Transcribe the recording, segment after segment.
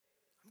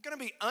going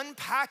to be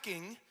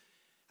unpacking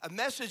a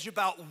message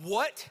about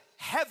what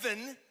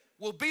heaven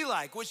will be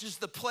like, which is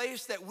the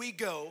place that we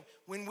go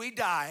when we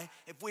die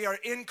if we are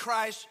in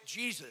Christ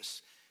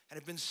Jesus and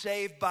have been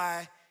saved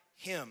by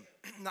him.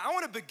 Now, I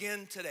want to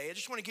begin today. I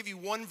just want to give you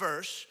one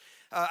verse.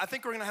 I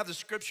think we're going to have the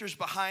scriptures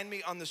behind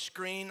me on the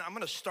screen. I'm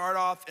going to start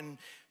off in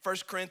 1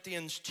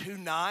 Corinthians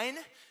 2:9.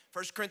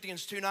 1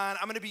 Corinthians 2:9.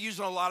 I'm going to be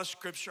using a lot of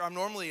scripture. I'm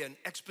normally an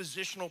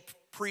expositional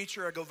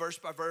preacher. I go verse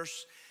by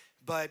verse,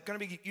 but going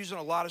to be using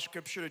a lot of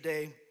scripture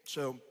today.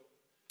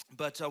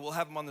 But we'll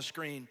have them on the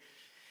screen.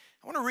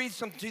 I want to read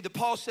something to you that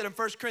Paul said in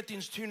 1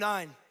 Corinthians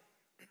 2:9.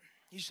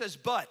 He says,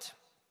 "But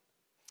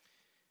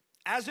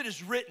as it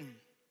is written,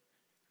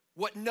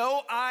 what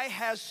no eye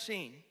has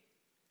seen,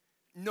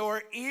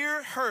 nor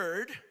ear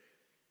heard,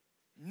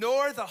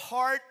 nor the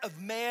heart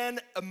of man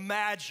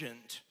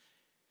imagined,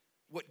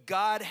 what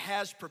God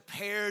has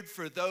prepared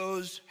for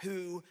those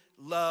who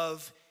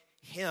love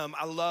him."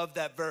 I love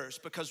that verse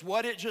because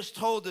what it just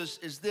told us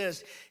is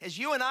this, is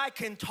you and I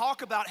can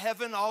talk about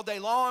heaven all day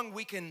long.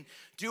 We can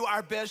do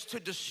our best to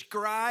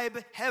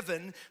describe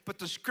heaven, but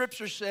the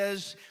scripture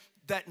says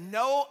that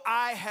no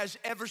eye has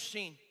ever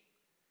seen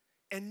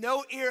and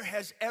no ear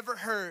has ever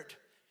heard,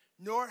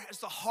 nor has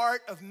the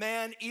heart of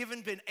man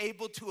even been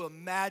able to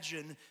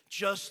imagine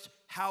just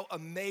how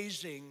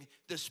amazing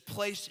this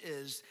place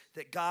is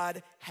that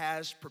God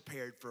has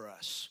prepared for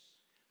us.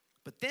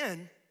 But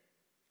then,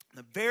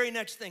 the very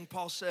next thing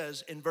Paul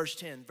says in verse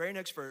 10, very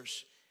next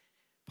verse,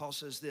 Paul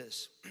says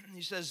this.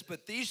 He says,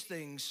 "But these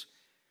things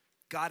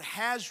God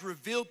has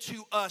revealed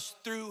to us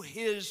through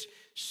his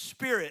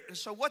Spirit." And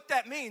so what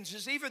that means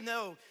is even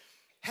though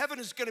heaven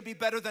is going to be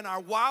better than our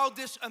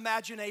wildest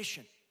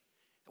imagination,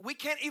 we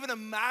can't even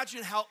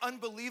imagine how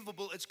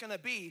unbelievable it's going to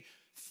be.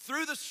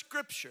 Through the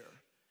scripture,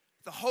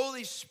 the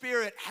Holy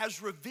Spirit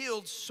has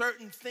revealed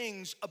certain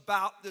things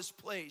about this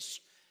place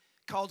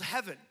called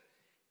heaven.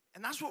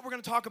 And that's what we're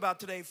going to talk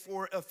about today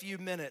for a few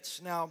minutes.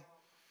 Now,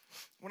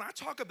 when I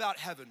talk about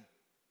heaven,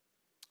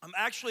 I'm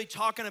actually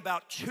talking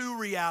about two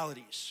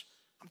realities.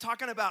 I'm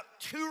talking about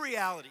two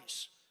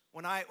realities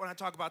when I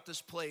talk about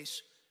this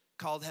place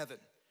called heaven.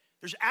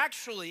 There's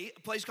actually a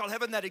place called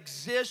heaven that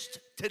exists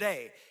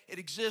today. It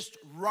exists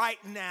right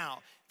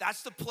now.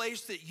 That's the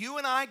place that you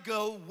and I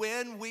go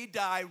when we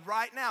die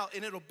right now.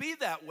 And it'll be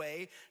that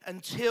way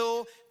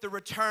until the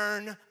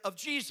return of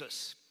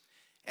Jesus.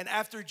 And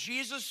after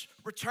Jesus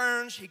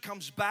returns, he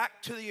comes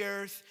back to the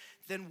earth,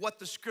 then what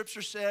the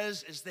scripture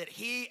says is that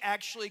he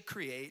actually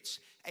creates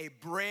a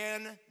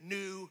brand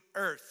new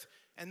earth.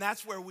 And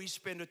that's where we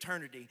spend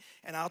eternity.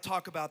 And I'll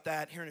talk about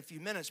that here in a few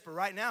minutes. But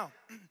right now,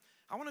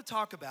 I want to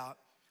talk about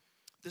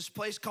this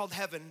place called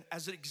heaven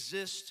as it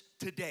exists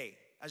today,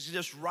 as it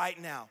exists right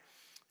now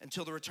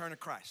until the return of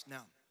Christ.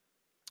 Now,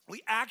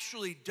 we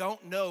actually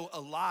don't know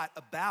a lot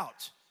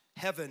about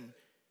heaven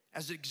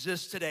as it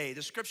exists today.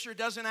 The scripture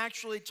doesn't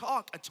actually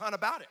talk a ton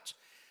about it.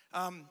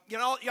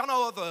 Y'all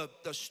know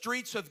the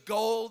streets of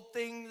gold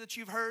thing that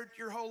you've heard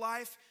your whole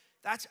life?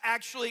 That's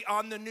actually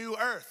on the new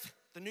earth,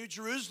 the new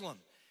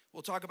Jerusalem.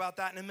 We'll talk about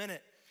that in a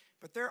minute.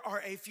 But there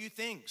are a few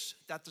things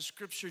that the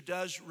scripture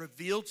does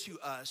reveal to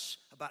us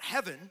about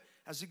heaven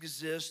as it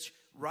exists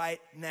right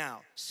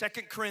now.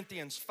 2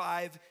 Corinthians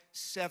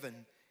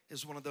 5:7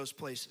 is one of those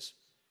places.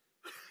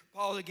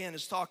 Paul again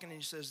is talking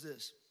and he says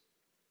this.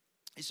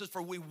 He says,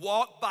 "For we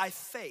walk by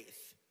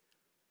faith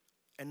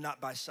and not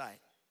by sight."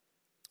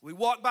 We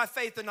walk by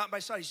faith and not by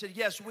sight. He said,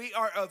 yes, we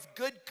are of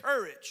good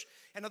courage.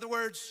 In other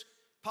words,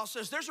 Paul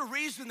says, there's a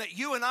reason that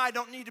you and I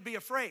don't need to be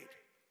afraid.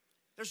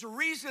 There's a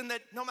reason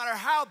that no matter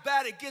how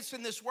bad it gets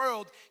in this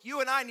world, you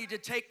and I need to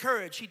take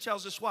courage. He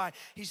tells us why.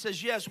 He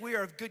says, yes, we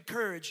are of good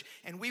courage,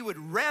 and we would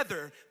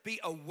rather be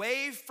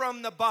away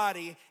from the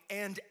body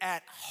and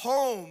at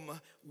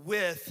home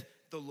with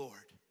the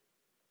Lord.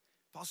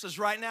 Paul says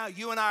right now,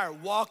 you and I are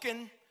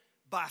walking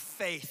by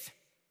faith.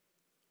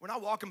 We're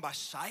not walking by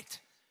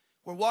sight.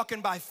 We're walking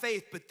by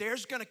faith, but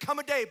there's going to come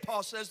a day,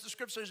 Paul says, the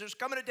scripture says, there's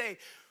coming a day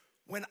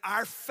when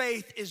our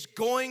faith is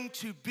going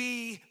to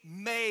be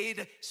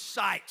made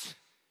sight.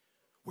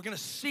 We're going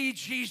to see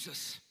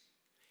Jesus.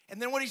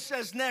 And then what he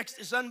says next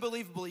is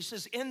unbelievable. He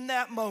says, in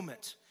that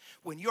moment,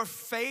 when your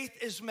faith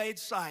is made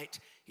sight,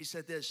 he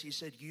said this, he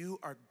said, you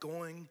are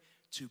going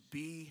to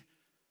be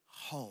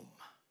home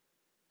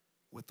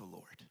with the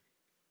Lord.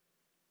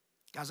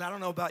 Guys, I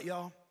don't know about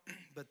y'all,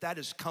 but that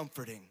is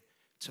comforting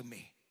to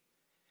me.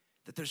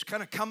 That there's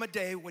gonna come a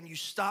day when you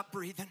stop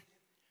breathing,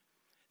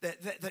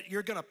 that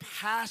you're gonna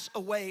pass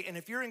away. And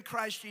if you're in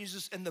Christ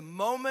Jesus, and the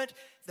moment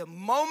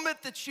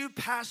that you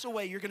pass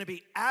away, you're gonna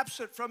be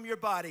absent from your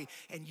body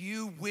and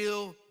you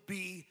will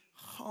be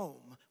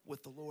home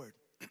with the Lord.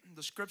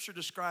 The scripture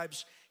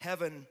describes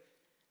heaven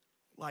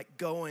like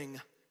going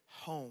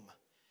home.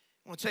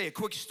 I wanna tell you a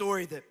quick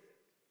story that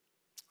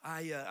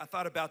I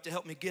thought about to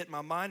help me get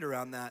my mind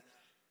around that.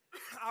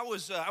 I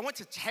went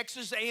to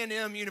Texas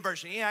A&M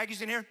University. Any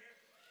Aggies in here?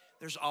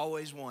 There's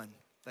always one.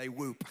 They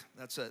whoop.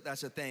 That's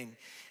a thing.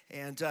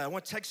 And I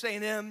went to Texas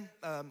A&M,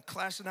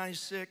 class of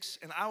 96,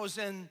 and I was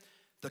in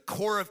the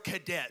Corps of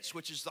Cadets,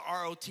 which is the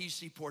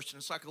ROTC portion.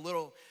 It's like a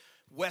little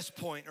West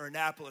Point or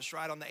Annapolis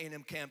right on the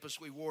A&M campus.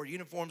 We wore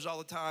uniforms all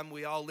the time.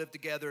 We all lived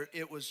together.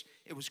 It was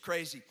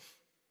crazy.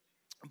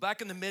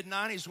 Back in the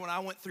mid-'90s when I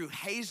went through,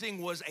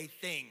 hazing was a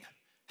thing.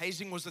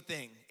 Hazing was a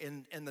thing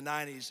in the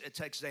 90s at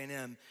Texas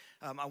A&M.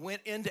 I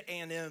went into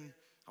A&M.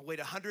 I weighed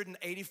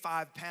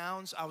 185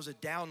 pounds. I was a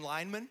down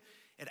lineman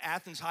at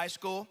Athens High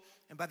School.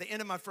 And by the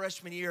end of my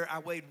freshman year, I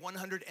weighed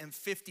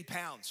 150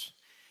 pounds.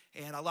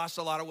 And I lost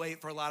a lot of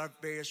weight for a lot of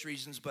various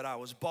reasons, but I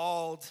was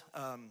bald,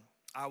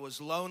 I was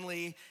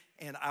lonely,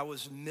 and I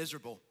was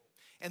miserable.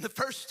 And the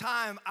first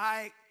time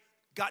I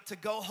got to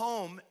go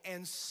home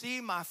and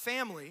see my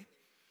family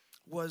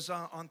was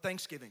on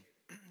Thanksgiving.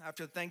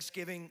 After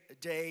Thanksgiving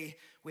Day,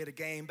 we had a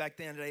game back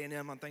then at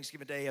A&M on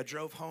Thanksgiving Day. I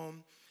drove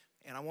home,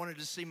 and I wanted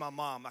to see my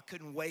mom. I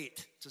couldn't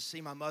wait to see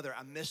my mother.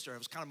 I missed her. I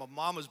was kind of a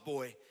mama's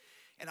boy.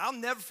 And I'll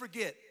never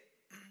forget,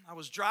 I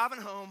was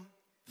driving home,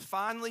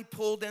 finally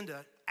pulled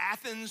into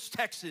Athens,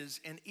 Texas,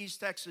 in East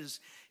Texas,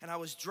 and I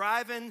was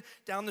driving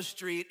down the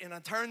street, and I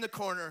turned the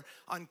corner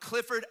on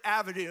Clifford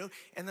Avenue,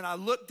 and then I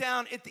looked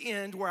down at the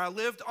end where I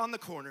lived on the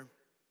corner,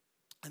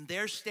 and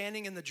there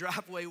standing in the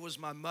driveway was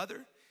my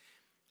mother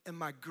and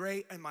my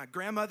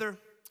grandmother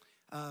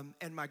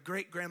and my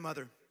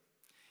great-grandmother,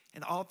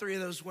 and all three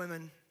of those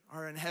women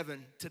are in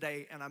heaven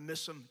today, and I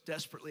miss them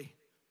desperately.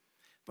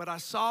 But I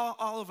saw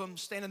all of them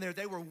standing there.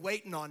 They were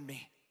waiting on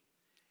me.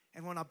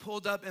 And when I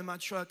pulled up in my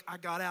truck, I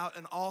got out,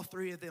 and all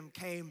three of them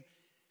came,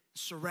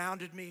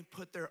 surrounded me,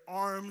 put their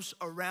arms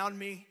around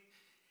me.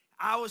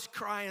 I was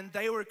crying.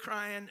 They were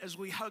crying as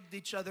we hugged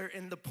each other.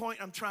 And the point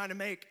I'm trying to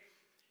make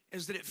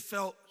is that it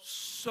felt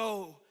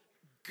so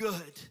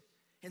good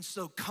and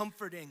so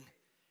comforting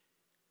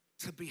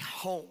to be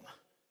home.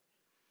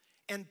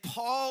 And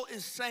Paul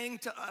is saying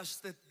to us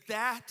that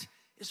that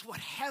is what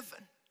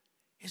heaven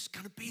is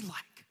going to be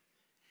like.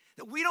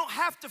 That we don't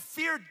have to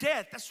fear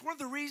death. That's one of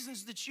the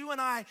reasons that you and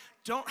I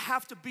don't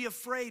have to be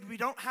afraid. We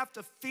don't have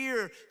to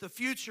fear the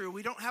future.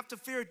 We don't have to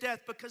fear death,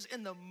 because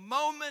in the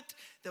moment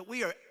that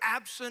we are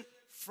absent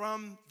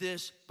from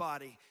this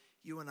body,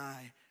 you and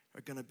I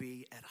are going to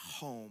be at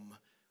home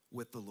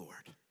with the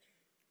Lord.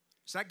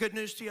 Is that good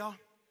news to y'all?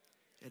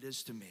 It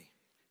is to me.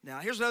 Now,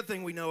 here's another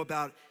thing we know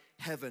about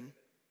heaven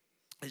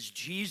as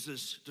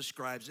Jesus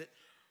describes it.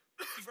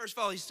 First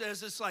of all, he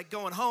says it's like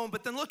going home,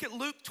 but then look at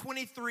Luke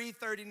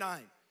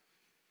 23:39.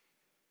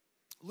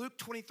 Luke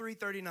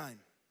 23:39.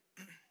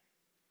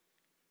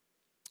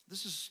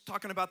 This is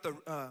talking about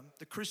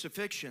the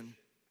crucifixion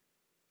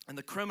and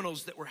the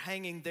criminals that were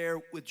hanging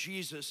there with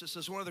Jesus. It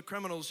says one of the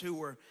criminals who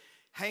were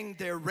hanged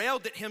there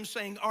railed at him,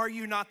 saying, "Are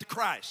you not the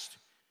Christ?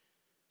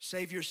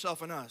 Save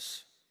yourself and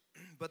us."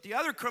 But the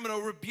other criminal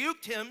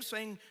rebuked him,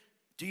 saying,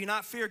 "Do you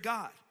not fear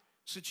God,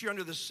 since you're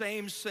under the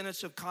same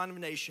sentence of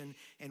condemnation,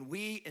 and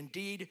we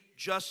indeed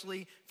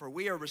justly, for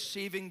we are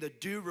receiving the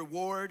due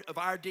reward of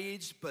our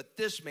deeds. But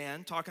this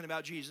man," talking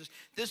about Jesus,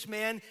 "this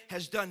man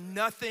has done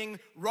nothing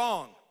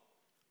wrong."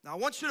 Now I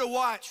want you to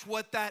watch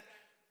what that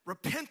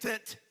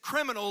repentant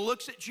criminal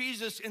looks at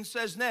Jesus and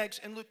says next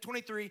in Luke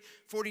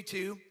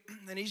 23:42.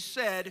 And he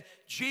said,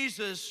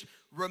 "Jesus,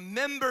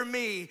 remember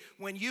me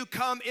when you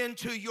come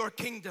into your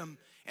kingdom."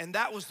 And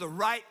that was the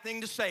right thing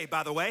to say,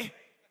 by the way.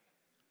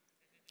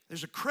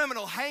 There's a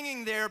criminal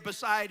hanging there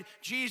beside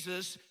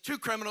Jesus, two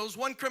criminals.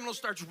 One criminal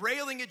starts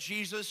railing at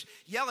Jesus,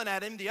 yelling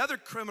at him. The other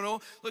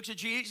criminal looks at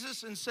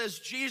Jesus and says,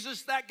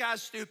 "Jesus, that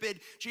guy's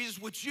stupid. Jesus,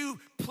 would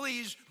you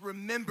please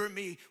remember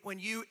me when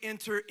you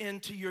enter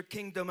into your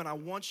kingdom?" And I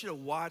want you to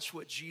watch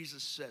what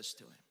Jesus says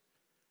to him.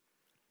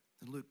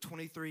 In Luke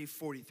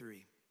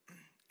 23:43,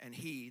 and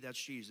he,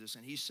 that's Jesus,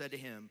 and he said to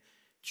him,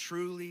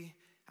 "Truly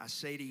I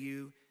say to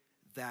you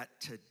that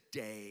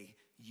today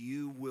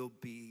you will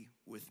be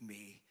with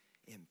me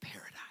in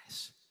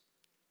paradise."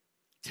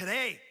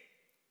 Today,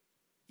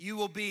 you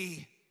will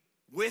be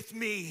with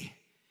me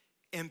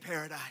in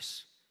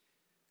paradise.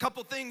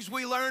 Couple things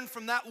we learned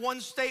from that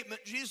one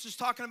statement. Jesus is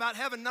talking about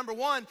heaven. Number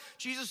one,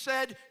 Jesus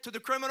said to the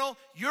criminal,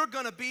 "You're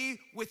gonna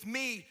be with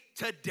me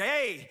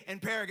today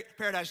in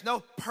paradise." No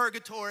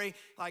purgatory.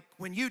 Like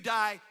when you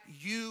die,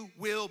 you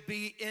will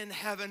be in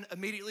heaven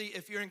immediately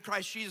if you're in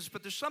Christ Jesus.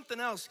 But there's something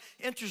else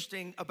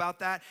interesting about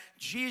that.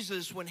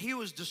 Jesus, when he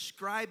was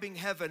describing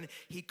heaven,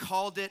 he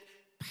called it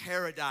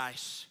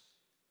paradise.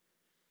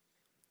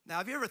 Now,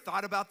 have you ever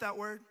thought about that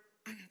word?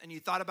 And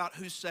you thought about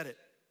who said it?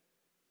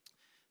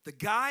 The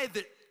guy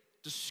that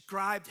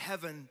described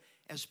heaven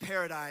as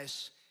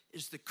paradise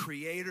is the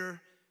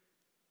creator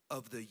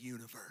of the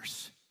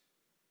universe,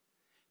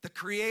 the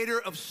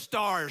creator of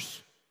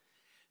stars,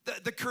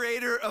 the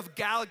creator of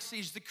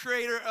galaxies, the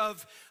creator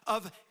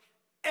of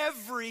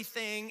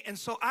everything. And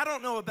so I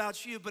don't know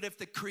about you, but if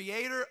the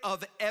creator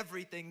of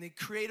everything, the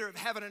creator of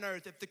heaven and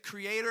earth, if the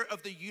creator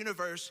of the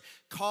universe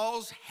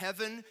calls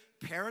heaven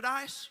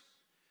paradise,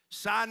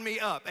 sign me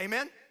up.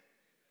 Amen?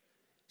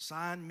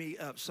 Sign me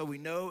up. So we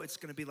know it's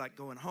going to be like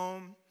going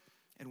home,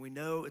 and we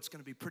know it's going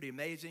to be pretty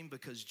amazing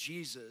because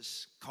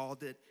Jesus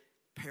called it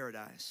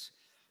paradise.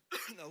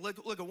 Now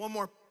look at one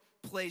more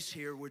place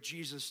here where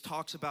Jesus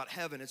talks about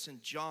heaven. It's in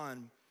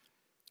John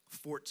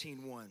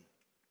 14:1.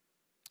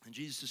 And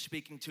Jesus is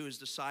speaking to his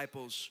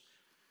disciples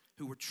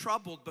who were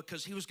troubled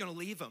because he was going to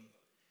leave them.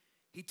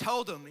 He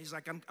told them, he's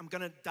like, I'm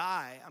going to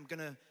die. I'm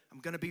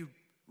going to be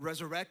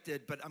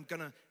resurrected, but I'm going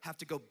to have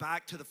to go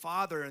back to the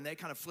Father. And they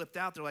kind of flipped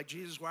out. They're like,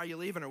 Jesus, why are you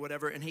leaving or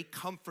whatever? And he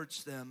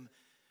comforts them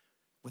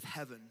with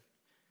heaven.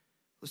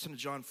 Listen to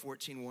John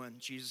 14:1.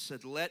 Jesus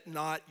said, let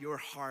not your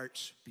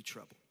hearts be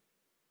troubled.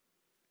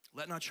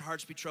 Let not your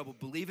hearts be troubled.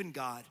 Believe in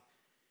God.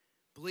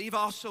 Believe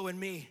also in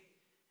me.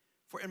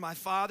 For in my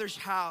Father's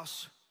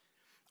house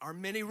are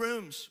many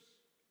rooms.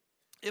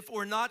 If it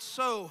were not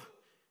so,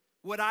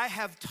 would I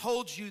have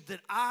told you that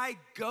I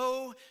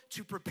go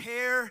to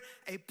prepare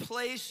a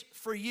place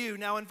for you?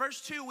 Now in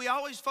verse 2, we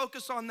always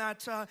focus on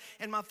that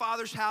in my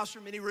Father's house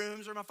are many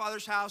rooms, or my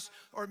Father's house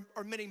or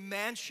many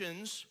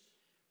mansions.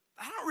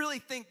 I don't really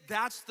think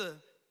that's the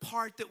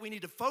part that we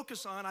need to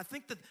focus on. I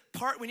think the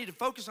part we need to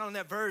focus on in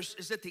that verse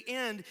is at the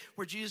end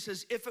where Jesus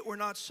says, if it were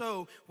not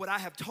so, would I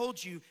have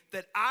told you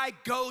that I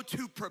go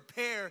to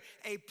prepare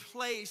a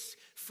place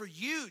for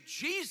you?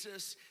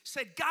 Jesus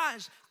said,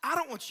 guys, I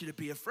don't want you to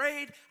be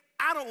afraid.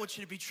 I don't want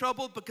you to be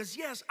troubled because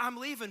yes, I'm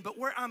leaving, but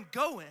where I'm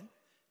going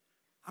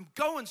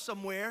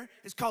somewhere.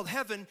 It's called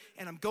heaven,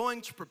 and I'm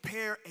going to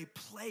prepare a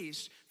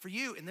place for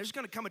you. And there's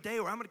gonna come a day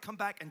where I'm gonna come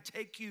back and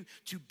take you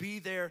to be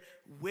there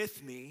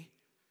with me.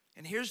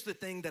 And here's the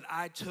thing that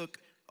I took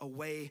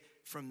away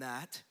from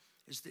that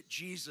is that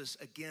Jesus,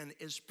 again,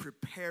 is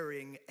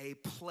preparing a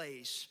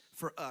place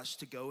for us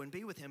to go and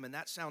be with him. And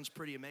that sounds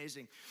pretty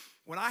amazing.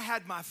 When I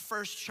had my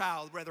first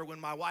child, rather when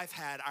my wife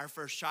had our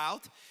first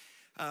child,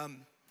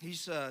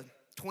 he's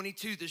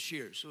 22 this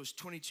year, so it was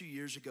 22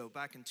 years ago,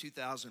 back in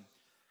 2000.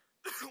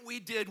 We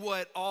did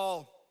what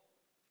all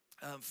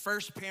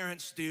first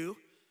parents do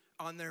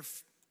on their,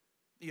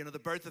 the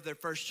birth of their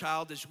first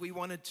child, is we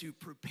wanted to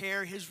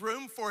prepare his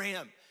room for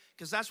him.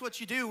 Because that's what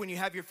you do when you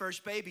have your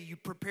first baby. You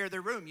prepare their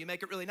room. You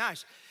make it really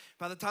nice.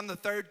 By the time the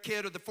third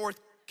kid or the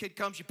fourth kid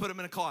comes, you put them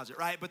in a closet,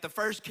 right? But the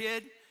first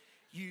kid,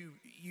 you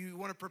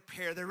want to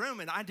prepare their room.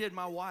 And I did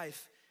my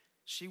wife.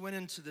 She went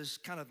into this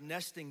kind of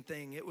nesting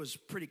thing. It was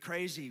pretty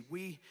crazy.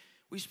 We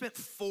spent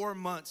 4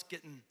 months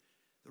getting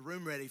the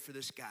room ready for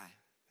this guy.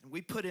 And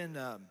we put in,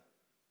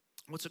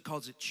 what's it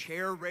called? Is it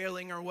chair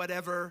railing or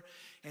whatever?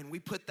 And we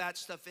put that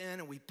stuff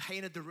in and we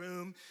painted the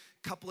room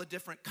a couple of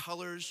different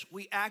colors.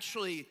 We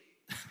actually,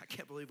 I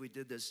can't believe we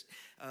did this.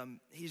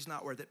 He's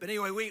not worth it. But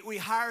anyway, we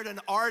hired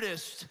an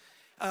artist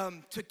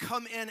to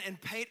come in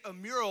and paint a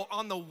mural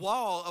on the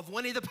wall of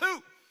Winnie the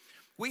Pooh.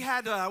 We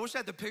had, I wish I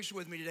had the picture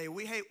with me today.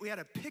 We had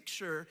a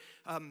picture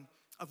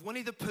of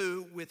Winnie the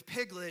Pooh with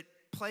Piglet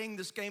playing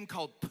this game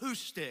called Pooh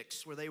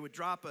Sticks, where they would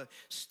drop a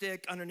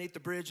stick underneath the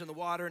bridge in the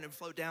water and it would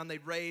float down,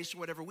 they'd race or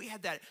whatever. We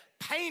had that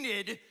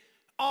painted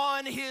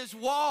on his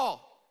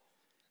wall.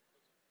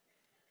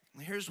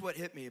 And here's what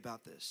hit me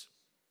about this.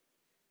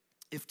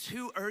 If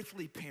two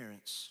earthly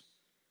parents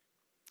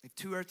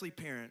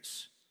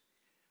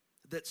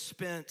that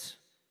spent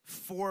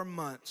 4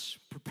 months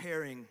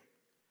preparing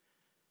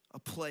a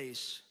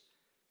place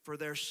for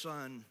their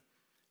son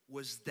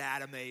was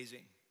that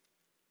amazing,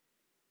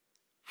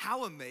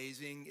 how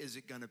amazing is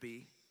it gonna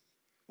be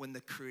when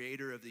the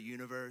creator of the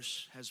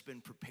universe has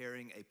been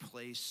preparing a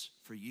place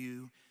for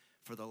you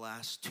for the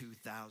last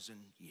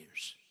 2,000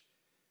 years?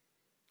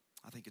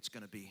 I think it's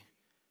gonna be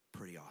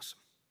pretty awesome.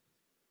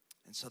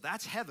 And so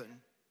that's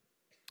heaven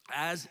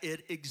as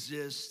it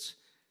exists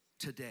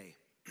today.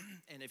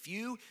 And if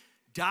you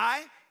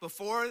die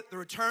before the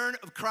return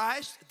of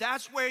Christ,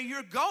 that's where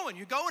you're going.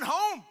 You're going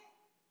home.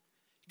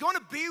 You're going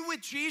to be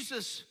with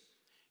Jesus.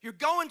 You're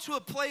going to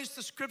a place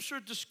the scripture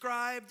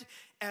described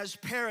as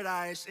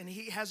paradise, and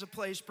he has a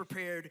place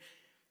prepared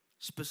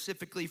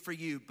specifically for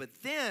you. But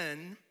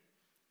then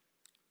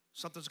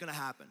something's going to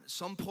happen. At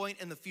some point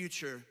in the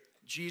future,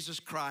 Jesus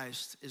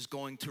Christ is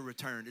going to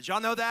return. Did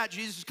y'all know that?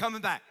 Jesus is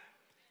coming back.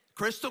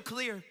 Crystal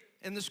clear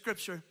in the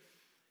scripture.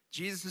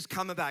 Jesus is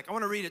coming back. I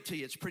want to read it to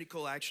you. It's pretty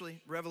cool,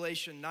 actually.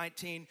 Revelation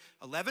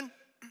 19:11.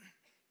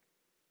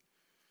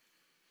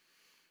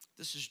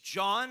 This is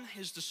John,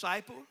 his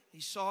disciple.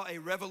 He saw a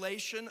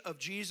revelation of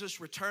Jesus'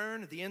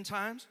 return at the end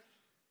times.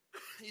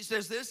 He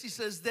says this, he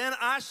says, then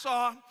I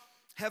saw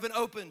heaven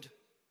opened,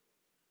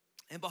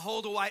 and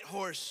behold, a white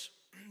horse.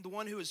 The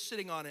one who is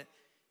sitting on it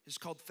is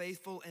called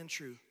Faithful and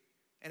True.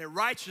 And in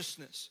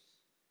righteousness,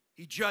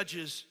 he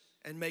judges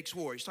and makes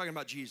war. He's talking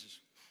about Jesus.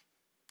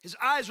 His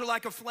eyes are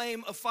like a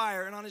flame of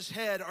fire, and on his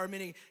head are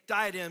many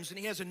diadems, and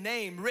he has a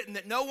name written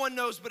that no one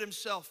knows but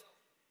himself.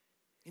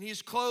 And he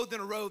is clothed in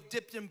a robe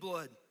dipped in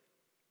blood.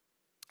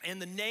 And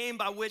the name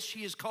by which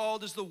he is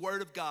called is the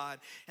Word of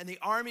God. And the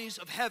armies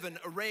of heaven,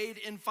 arrayed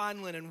in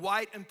fine linen,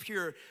 white and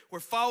pure,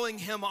 were following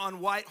him on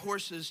white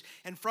horses.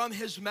 And from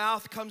his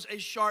mouth comes a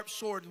sharp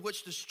sword, with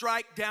which to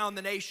strike down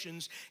the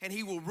nations. And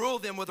he will rule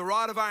them with a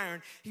rod of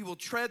iron. He will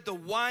tread the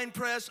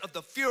winepress of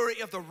the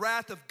fury of the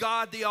wrath of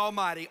God the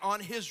Almighty. On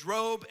his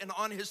robe and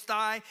on his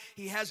thigh,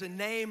 he has a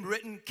name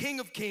written,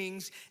 King of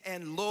Kings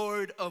and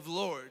Lord of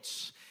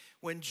Lords.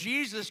 When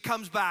Jesus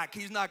comes back,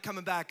 he's not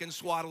coming back in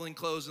swaddling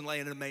clothes and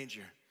laying in a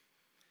manger.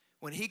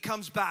 When he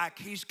comes back,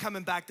 he's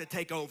coming back to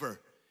take over.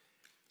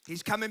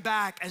 He's coming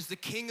back as the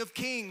King of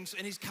Kings,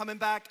 and he's coming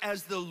back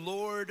as the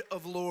Lord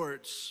of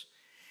Lords.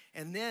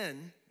 And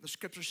then the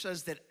scripture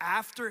says that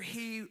after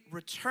he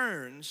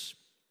returns,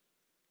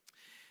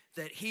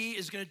 that he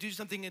is going to do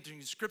something interesting.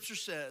 The scripture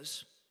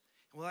says,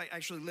 well,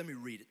 actually, let me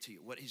read it to you,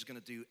 what he's going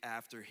to do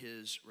after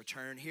his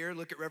return. Here,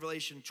 look at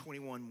Revelation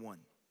 21:1.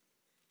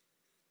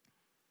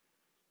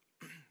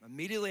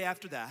 Immediately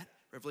after that,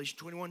 Revelation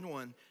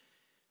 21:1,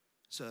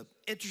 it's an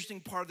interesting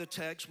part of the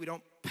text we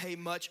don't pay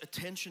much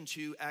attention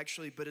to,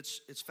 actually, but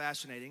it's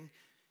fascinating.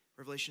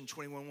 Revelation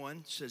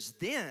 21:1 says,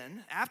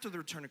 then, after the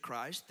return of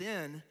Christ,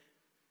 then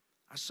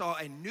I saw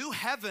a new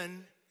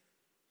heaven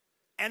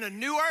and a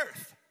new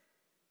earth.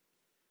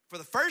 For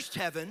the first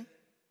heaven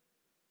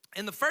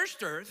and the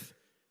first earth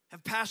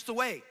have passed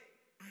away,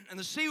 and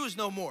the sea was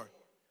no more.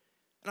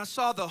 And I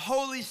saw the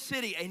holy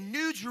city, a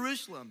new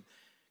Jerusalem,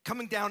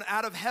 coming down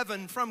out of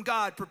heaven from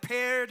God,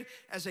 prepared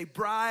as a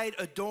bride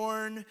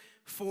adorned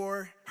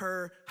for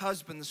her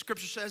husband. The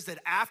scripture says that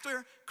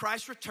after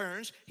Christ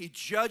returns, he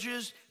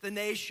judges the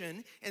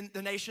nations, and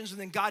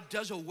then God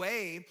does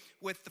away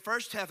with the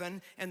first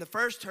heaven and the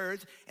first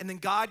earth, and then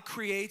God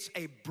creates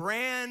a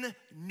brand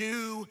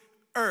new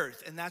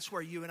earth, and that's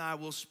where you and I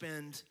will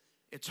spend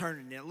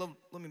eternity. Now,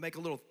 let me make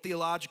a little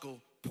theological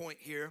point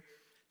here.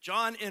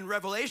 John in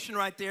Revelation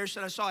right there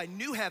said, I saw a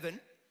new heaven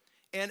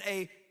and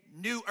a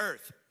new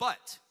earth,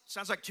 but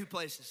sounds like two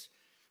places.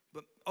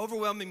 But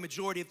overwhelming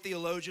majority of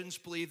theologians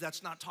believe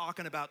that's not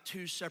talking about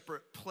two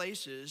separate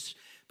places.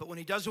 But when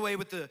he does away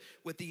with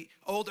the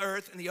old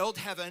earth and the old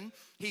heaven,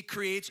 he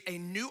creates a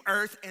new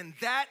earth, and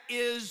that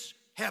is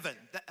heaven.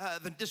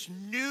 This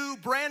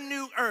brand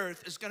new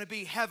earth is going to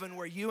be heaven,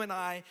 where you and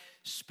I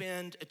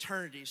spend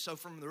eternity. So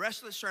from the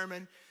rest of the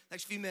sermon,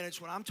 next few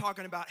minutes, when I'm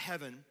talking about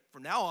heaven,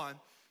 from now on,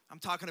 I'm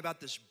talking about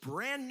this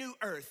brand new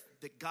earth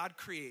that God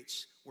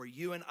creates, where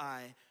you and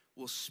I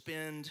will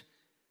spend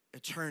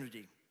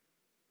eternity.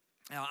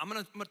 Now, I'm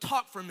gonna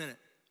talk for a minute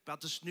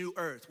about this new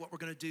earth, what we're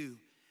gonna do,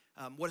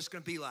 what it's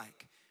gonna be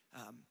like,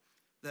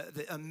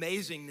 the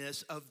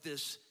amazingness of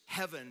this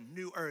heaven,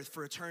 new earth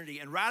for eternity.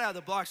 And right out of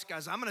the blocks,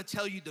 guys, I'm gonna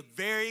tell you the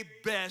very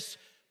best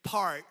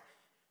part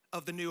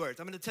of the new earth.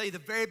 I'm gonna tell you the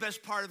very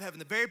best part of heaven,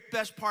 the very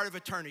best part of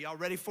eternity. Y'all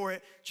ready for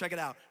it? Check it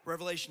out,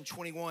 Revelation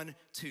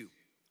 21:2.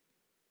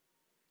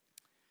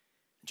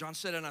 John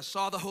said, and I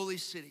saw the holy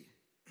city,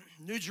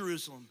 New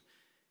Jerusalem,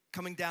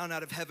 coming down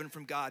out of heaven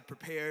from God,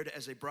 prepared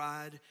as a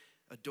bride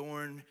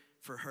adorned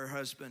for her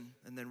husband.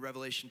 And then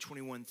Revelation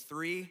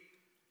 21:3,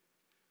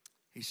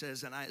 he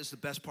says, and it's the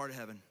best part of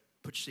heaven.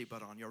 Put your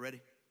seatbelt on. Y'all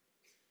ready?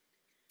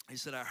 He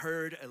said, I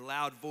heard a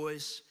loud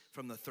voice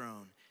from the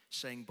throne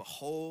saying,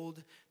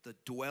 behold, the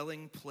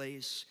dwelling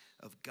place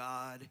of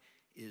God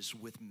is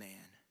with man.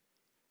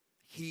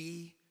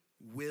 He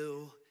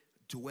will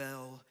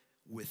dwell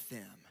with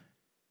them,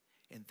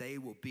 and they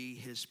will be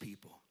his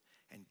people,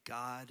 and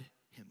God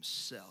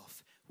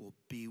himself will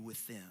be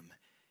with them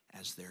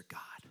as their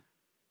God.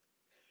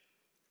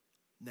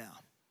 Now,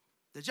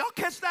 did y'all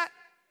catch that?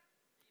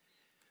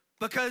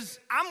 Because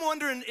I'm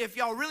wondering if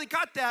y'all really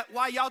got that,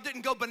 why y'all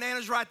didn't go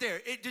bananas right there.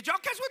 Did y'all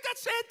catch what that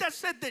said? That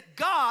said that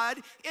God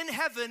in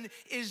heaven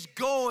is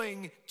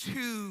going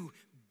to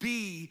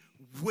be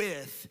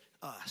with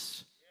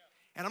us.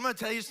 And I'm gonna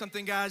tell you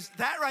something, guys,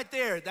 that right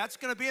there, that's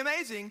gonna be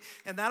amazing,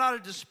 and that ought to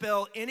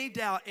dispel any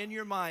doubt in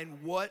your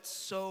mind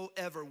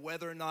whatsoever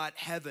whether or not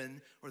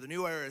heaven or the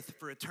new earth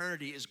for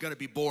eternity is gonna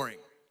be boring.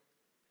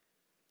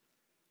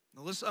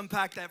 Now let's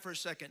unpack that for a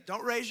second.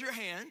 Don't raise your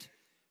hand,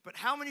 but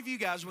how many of you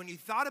guys, when you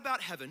thought about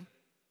heaven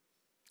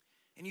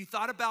and you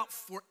thought about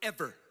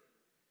forever,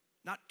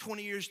 not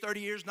 20 years,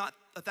 30 years, not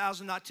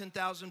 1,000, not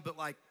 10,000, but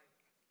like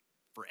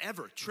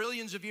forever,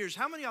 trillions of years,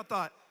 how many of y'all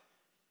thought,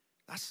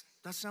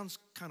 that sounds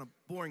kind of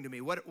boring to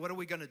me. What are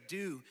we gonna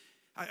do?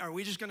 Are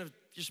we just gonna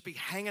be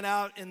hanging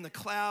out in the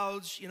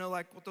clouds, you know,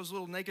 like with those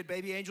little naked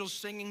baby angels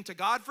singing to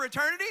God for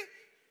eternity?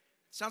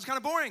 Sounds kind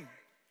of boring.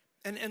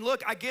 And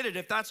look, I get it.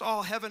 If that's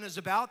all heaven is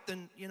about,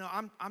 then, you know,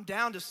 I'm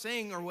down to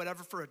sing or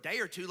whatever for a day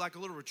or two, like a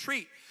little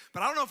retreat.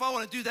 But I don't know if I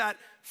want to do that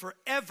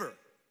forever.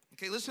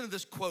 Okay, listen to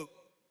this quote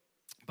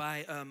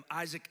by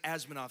Isaac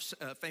Asimov,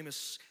 a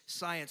famous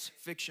science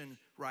fiction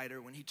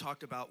writer, when he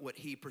talked about what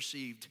he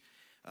perceived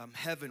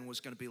heaven was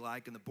going to be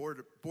like and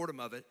the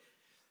boredom of it.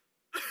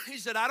 He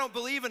said, I don't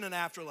believe in an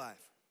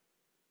afterlife,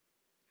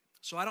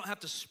 so I don't have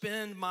to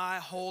spend my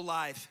whole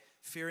life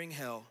fearing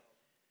hell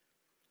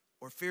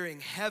or fearing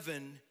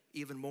heaven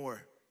even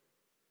more.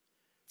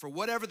 For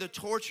whatever the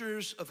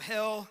tortures of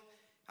hell,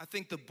 I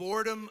think the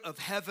boredom of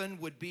heaven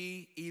would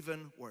be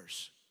even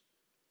worse.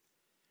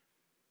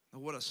 Now,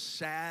 what a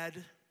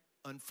sad,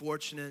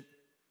 unfortunate,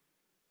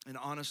 and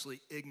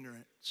honestly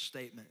ignorant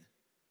statement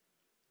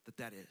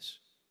that is.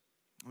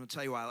 I'm gonna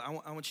tell you why.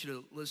 I want you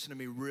to listen to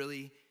me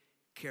really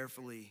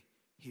carefully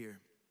here.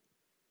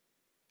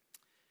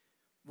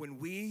 When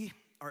we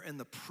are in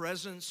the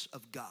presence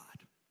of God,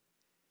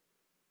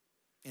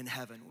 in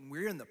heaven, when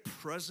we're in the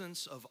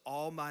presence of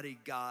Almighty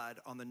God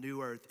on the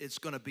new earth, it's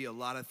gonna be a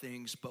lot of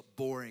things, but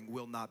boring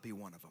will not be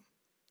one of them.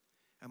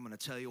 I'm gonna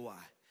tell you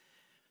why.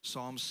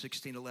 Psalm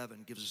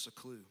 16:11 gives us a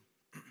clue.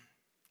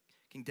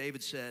 King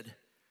David said,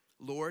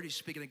 Lord, he's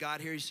speaking to God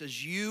here, he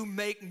says, you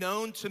make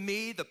known to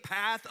me the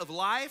path of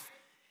life.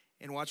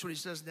 And watch what he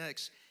says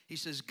next. He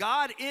says,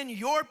 God, in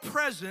your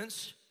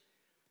presence,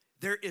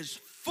 there is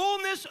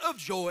fullness of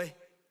joy,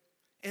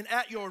 and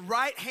at your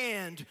right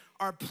hand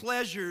are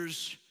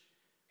pleasures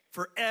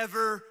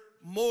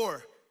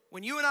forevermore.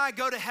 When you and I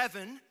go to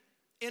heaven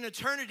in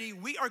eternity,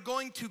 we are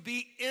going to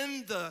be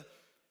in the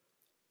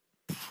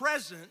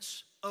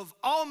presence of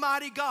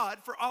Almighty God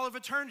for all of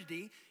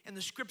eternity. And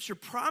the scripture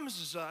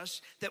promises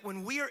us that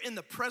when we are in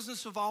the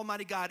presence of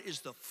Almighty God is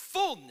the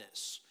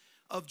fullness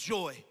of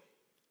joy.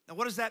 Now,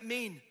 what does that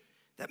mean?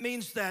 That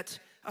means that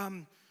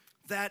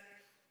that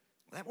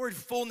word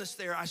fullness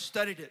there, I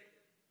studied it.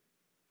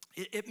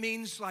 It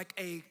means like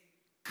a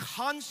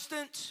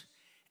constant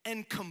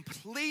and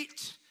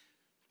complete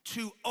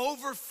to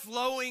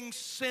overflowing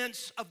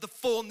sense of the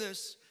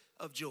fullness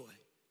of joy.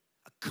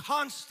 A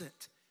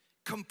constant,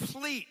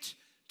 complete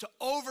to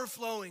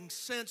overflowing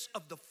sense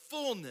of the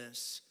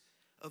fullness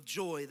of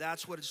joy.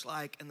 That's what it's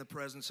like in the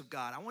presence of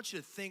God. I want you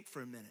to think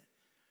for a minute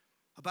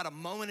about a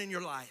moment in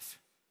your life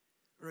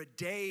or a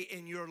day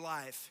in your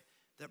life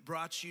that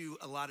brought you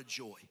a lot of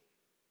joy.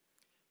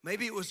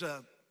 Maybe it was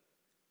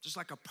just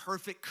like a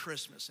perfect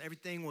Christmas.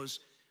 Everything was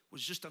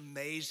just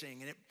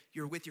amazing, and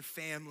you're with your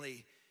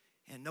family,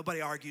 and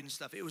nobody argued and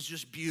stuff. It was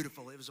just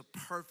beautiful. It was a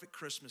perfect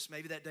Christmas.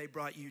 Maybe that day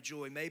brought you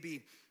joy.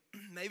 Maybe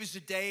it's the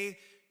day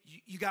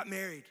you got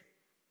married.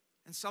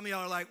 And some of y'all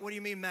are like, what do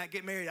you mean, Matt,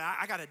 get married?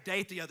 I got a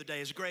date the other day.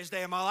 It's the greatest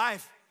day of my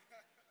life.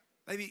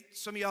 Maybe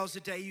some of y'all is the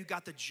day you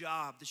got the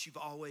job that you've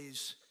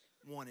always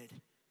wanted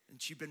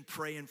and you've been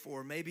praying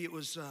for. Maybe it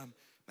was the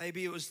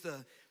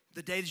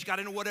day that you got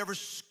into whatever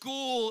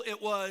school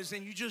it was,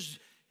 and you just,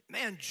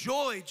 man,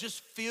 joy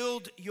just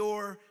filled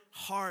your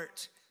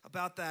heart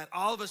about that.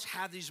 All of us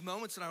have these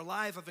moments in our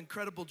life of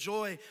incredible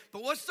joy,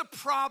 but what's the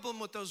problem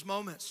with those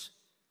moments?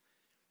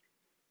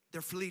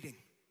 They're fleeting.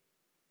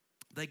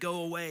 They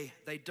go away.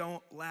 They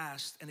don't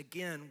last. And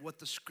again, what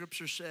the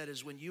scripture said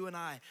is when you and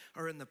I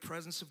are in the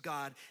presence of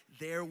God,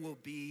 there will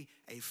be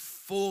a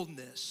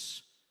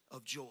fullness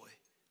of joy.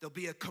 There'll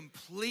be a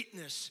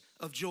completeness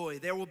of joy.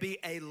 There will be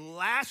a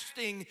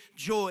lasting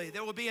joy.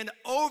 There will be an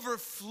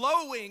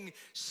overflowing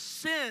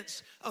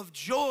sense of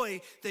joy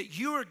that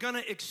you are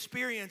gonna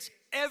experience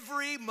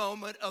every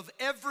moment of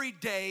every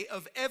day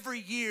of every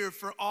year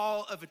for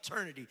all of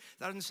eternity.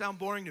 That doesn't sound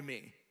boring to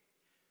me.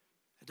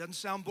 It doesn't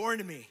sound boring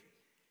to me.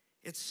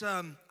 It's,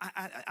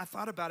 I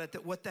thought about it,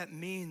 that what that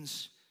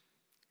means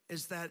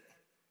is that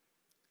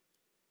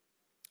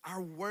our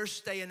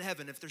worst day in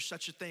heaven, if there's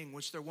such a thing,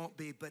 which there won't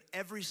be, but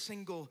every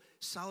single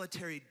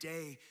solitary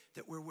day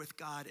that we're with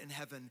God in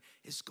heaven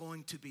is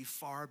going to be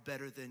far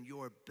better than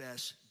your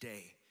best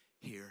day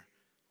here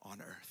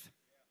on earth.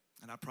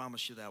 And I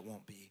promise you that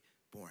won't be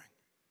boring.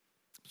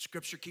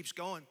 Scripture keeps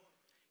going.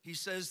 He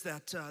says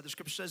that, the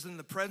scripture says in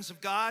the presence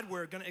of God,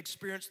 we're gonna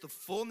experience the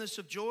fullness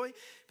of joy.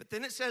 But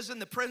then it says in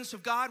the presence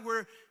of God,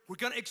 we're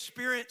gonna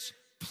experience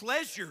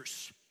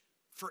pleasures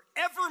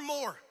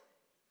forevermore.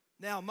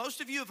 Now, most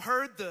of you have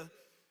heard the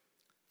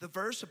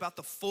verse about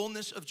the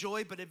fullness of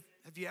joy, but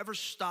have you ever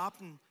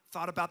stopped and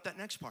thought about that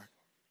next part?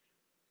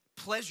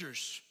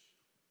 Pleasures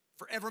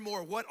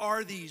forevermore. What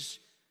are these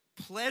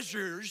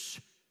pleasures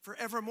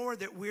forevermore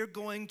that we're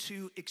going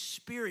to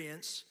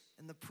experience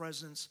in the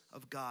presence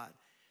of God?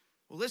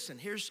 Well, listen,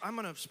 I'm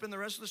gonna spend the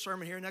rest of the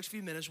sermon here, next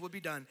few minutes, we'll be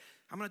done.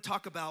 I'm gonna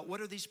talk about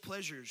what are these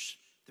pleasures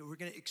that we're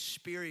gonna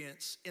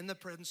experience in the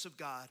presence of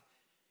God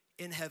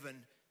in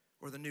heaven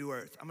or the new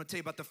earth. I'm gonna tell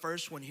you about the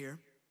first one here.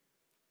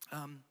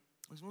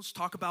 Let's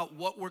talk about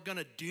what we're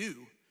gonna do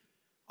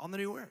on the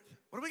new earth.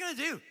 What are we gonna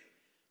do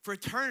for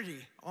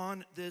eternity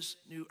on this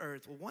new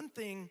earth? Well, one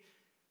thing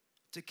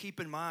to keep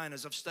in mind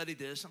as I've studied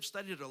this, I've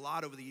studied it a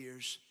lot over the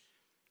years,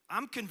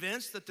 I'm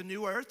convinced that the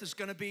new earth is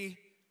gonna be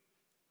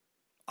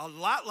a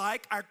lot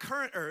like our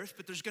current earth,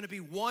 but there's gonna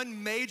be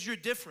one major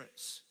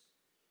difference.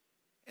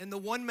 And the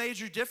one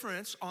major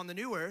difference on the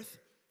new earth,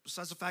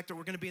 besides the fact that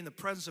we're gonna be in the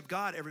presence of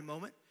God every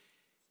moment,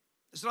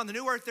 is that on the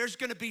new earth, there's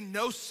gonna be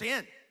no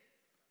sin.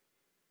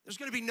 There's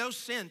gonna be no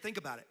sin, think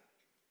about it.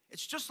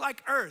 It's just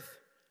like earth,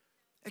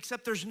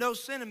 except there's no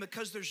sin, and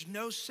because there's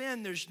no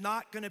sin, there's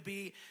not gonna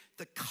be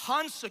the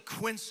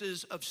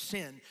consequences of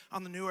sin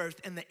on the new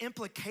earth, and the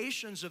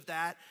implications of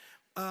that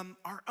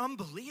are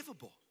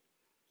unbelievable.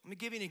 Let me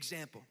give you an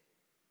example.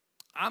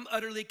 I'm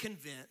utterly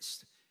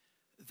convinced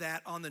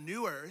that on the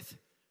new earth,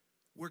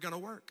 we're gonna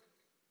work.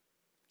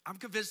 I'm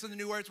convinced on the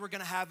new earth, we're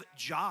gonna have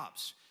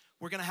jobs.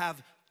 We're gonna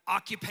have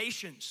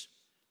occupations.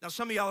 Now,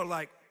 some of y'all are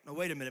like, no,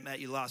 wait a minute, Matt,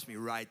 you lost me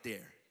right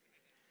there.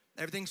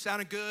 Everything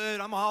sounded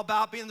good. I'm all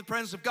about being in the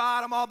presence of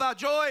God. I'm all about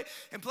joy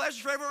and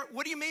pleasure forever.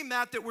 What do you mean,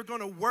 Matt, that we're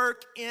gonna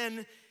work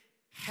in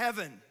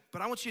heaven?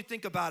 But I want you to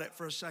think about it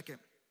for a second.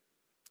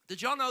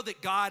 Did y'all know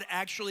that God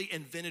actually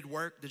invented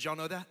work? Did y'all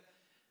know that?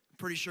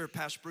 pretty sure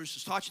Pastor Bruce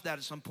has taught you that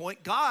at some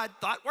point. God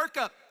thought work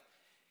up.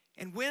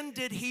 And when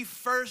did he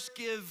first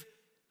give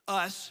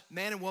us,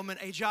 man and woman,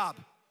 a job?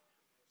 It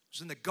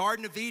was in the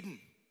Garden of Eden.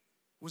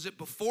 Was it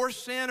before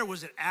sin or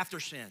was it after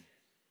sin?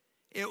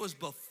 It was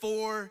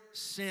before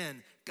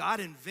sin. God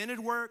invented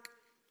work,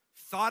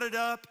 thought it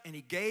up, and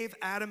he gave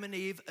Adam and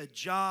Eve a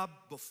job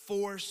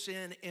before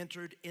sin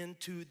entered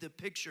into the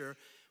picture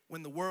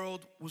when the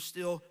world was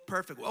still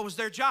perfect. What was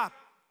their job?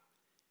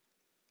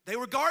 They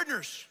were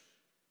gardeners.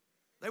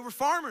 They were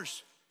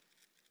farmers.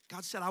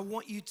 God said, I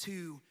want you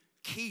to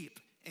keep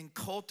and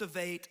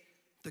cultivate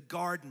the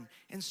garden.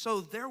 And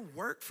so their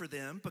work for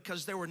them,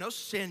 because there were no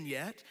sin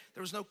yet,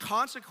 there was no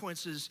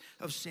consequences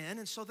of sin,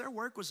 and so their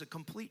work was a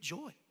complete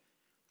joy.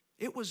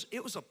 It was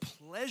a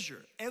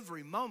pleasure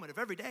every moment of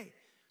every day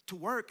to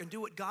work and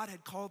do what God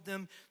had called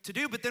them to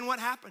do. But then what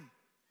happened?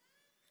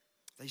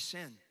 They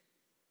sinned.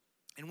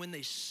 And when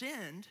they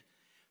sinned,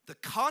 the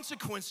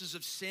consequences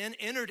of sin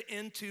entered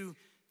into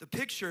the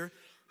picture.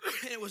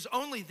 It was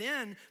only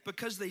then,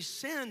 because they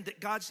sinned,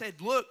 that God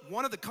said, look,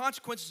 one of the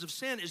consequences of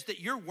sin is that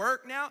your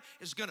work now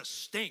is gonna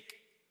stink.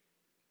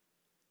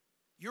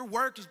 Your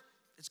work is,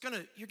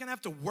 you're gonna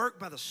have to work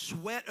by the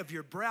sweat of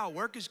your brow.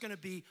 Work is gonna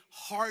be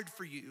hard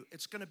for you.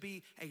 It's gonna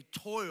be a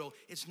toil.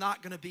 It's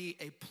not gonna be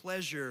a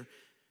pleasure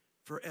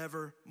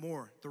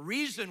forevermore. The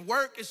reason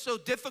work is so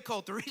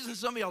difficult, the reason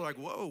some of y'all are like,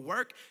 whoa,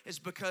 work, is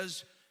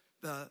because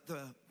the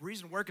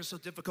reason work is so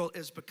difficult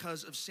is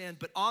because of sin.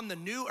 But on the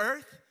new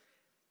earth,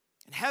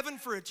 in heaven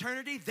for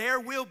eternity, there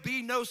will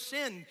be no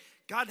sin.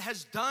 God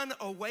has done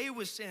away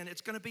with sin.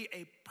 It's gonna be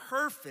a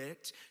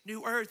perfect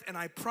new earth, and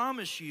I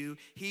promise you,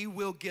 he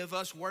will give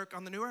us work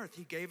on the new earth.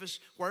 He gave us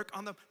work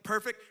on the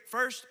perfect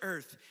first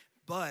earth,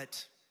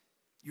 but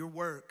your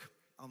work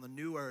on the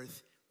new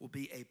earth will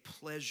be a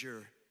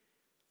pleasure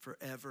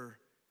forevermore.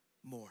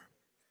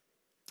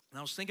 And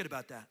I was thinking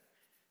about that.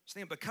 I was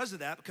thinking because of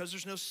that, because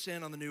there's no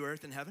sin on the new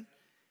earth in heaven,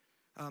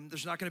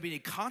 there's not gonna be any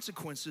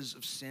consequences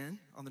of sin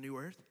on the new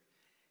earth.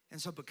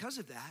 And so because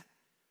of that,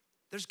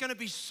 there's gonna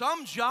be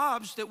some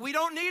jobs that we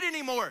don't need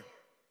anymore.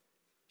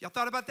 Y'all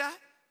thought about that?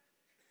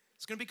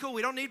 It's gonna be cool.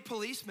 We don't need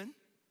policemen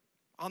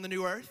on the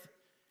new earth.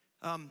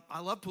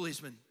 I love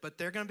policemen, but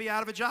they're gonna be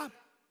out of a job.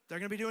 They're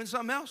gonna be doing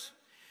something else.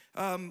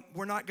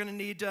 We're not gonna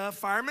need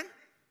firemen.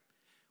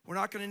 We're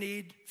not gonna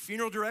need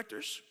funeral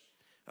directors.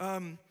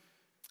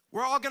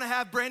 We're all gonna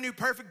have brand new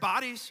perfect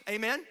bodies,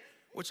 amen?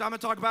 Which I'm gonna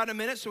talk about in a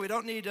minute, so we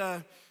don't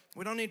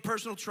need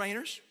personal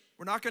trainers.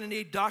 We're not gonna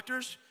need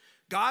doctors.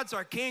 God's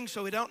our king,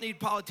 so we don't need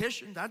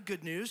politicians. That's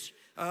good news.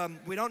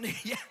 We don't need,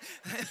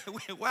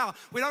 wow.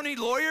 We don't need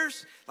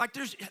lawyers. Like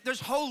there's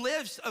whole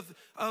lists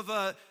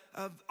of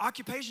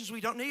occupations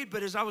we don't need.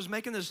 But as I was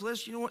making this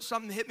list, you know what?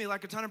 Something hit me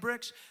like a ton of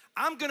bricks.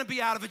 I'm gonna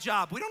be out of a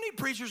job. We don't need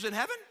preachers in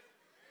heaven.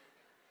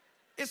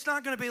 It's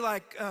not gonna be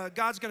like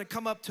God's gonna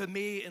come up to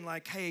me and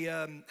like, hey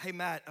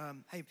Matt,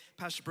 hey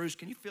Pastor Bruce,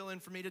 can you fill in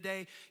for me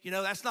today? You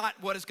know, that's not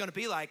what it's gonna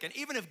be like. And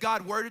even if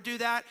God were to do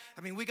that,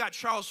 I mean, we got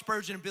Charles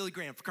Spurgeon and Billy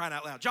Graham, for crying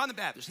out loud. John the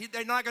Baptist,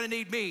 they're not gonna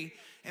need me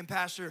and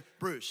Pastor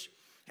Bruce.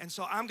 And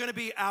so I'm gonna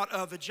be out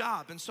of a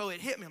job. And so it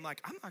hit me, I'm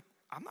like,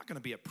 I'm not gonna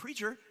be a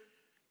preacher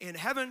in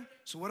heaven,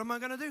 so what am I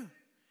gonna do?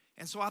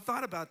 And so I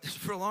thought about this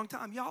for a long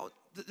time. Y'all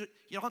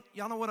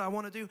know what I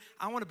wanna do?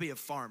 I wanna be a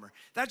farmer.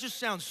 That just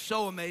sounds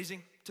so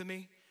amazing to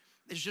me.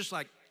 It's just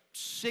like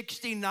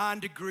 69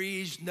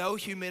 degrees, no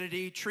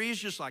humidity, trees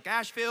just like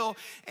Asheville,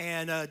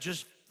 and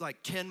just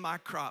like tend my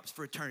crops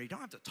for eternity.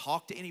 Don't have to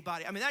talk to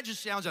anybody. I mean, that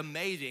just sounds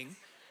amazing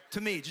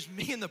to me. Just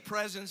me in the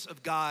presence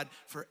of God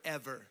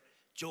forever.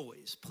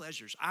 Joys,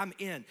 pleasures, I'm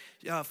in.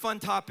 Fun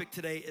topic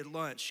today at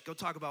lunch. Go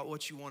talk about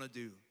what you want to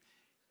do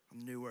on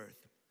the new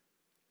earth.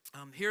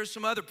 Here's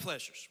some other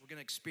pleasures we're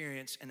gonna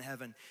experience in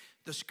heaven.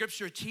 The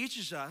scripture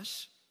teaches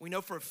us, we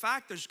know for a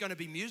fact there's gonna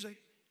be music.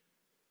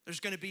 There's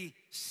gonna be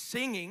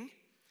singing,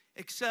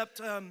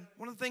 except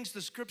one of the things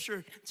the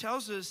scripture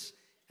tells us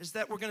is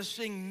that we're gonna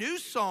sing new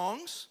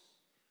songs,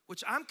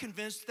 which I'm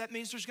convinced that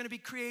means there's gonna be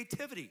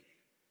creativity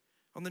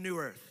on the new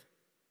earth.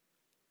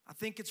 I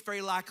think it's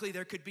very likely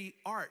there could be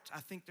art.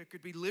 I think there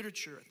could be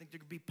literature. I think there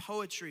could be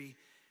poetry.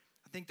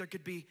 I think there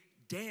could be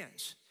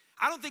dance.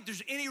 I don't think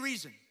there's any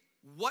reason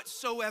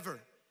whatsoever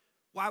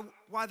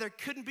why there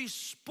couldn't be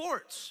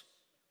sports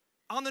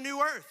on the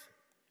new earth.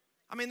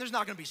 I mean, there's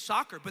not gonna be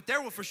soccer, but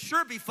there will for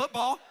sure be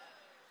football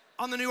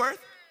on the new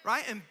earth,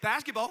 right? And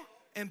basketball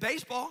and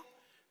baseball.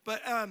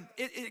 But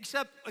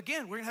except,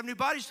 again, we're gonna have new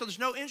bodies, so there's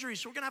no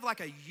injuries. So we're gonna have like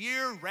a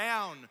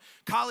year-round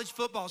college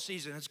football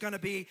season. It's gonna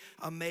be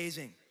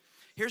amazing.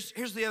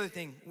 Here's the other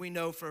thing we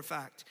know for a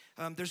fact.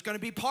 There's gonna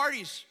be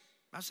parties.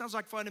 That sounds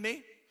like fun to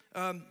me.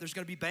 There's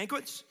gonna be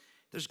banquets.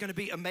 There's gonna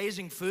be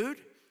amazing food,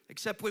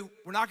 except we're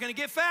not gonna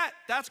get fat.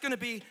 That's gonna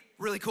be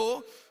really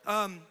cool.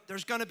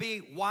 There's gonna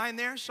be wine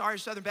there. Sorry,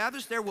 Southern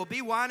Baptist, there will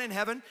be wine in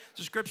heaven.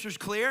 The scripture's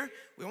clear.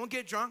 We won't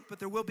get drunk, but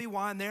there will be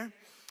wine there.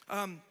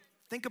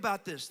 Think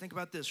about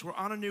this. We're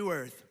on a new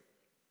earth.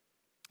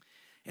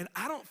 And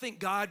I don't think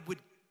God would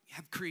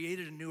have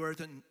created a new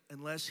earth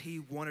unless he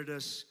wanted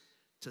us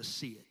to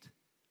see it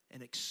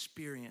and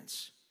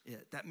experience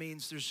it. That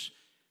means there's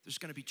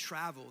gonna be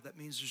travel. That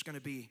means there's gonna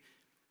be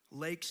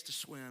lakes to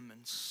swim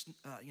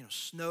and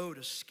snow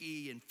to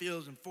ski and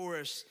fields and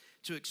forests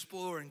to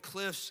explore and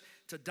cliffs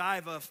to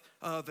dive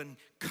of and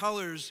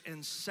colors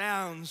and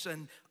sounds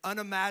and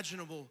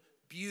unimaginable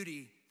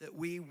beauty that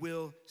we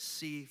will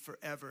see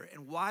forever.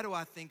 And why do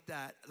I think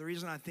that? The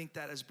reason I think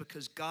that is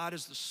because God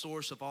is the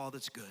source of all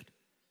that's good.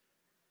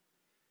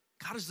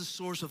 God is the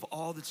source of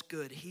all that's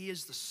good. He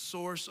is the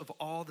source of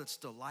all that's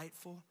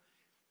delightful.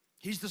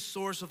 He's the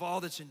source of all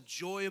that's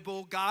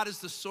enjoyable. God is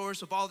the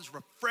source of all that's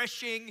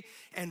refreshing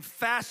and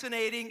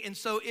fascinating. And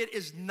so it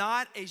is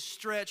not a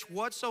stretch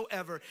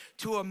whatsoever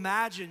to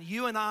imagine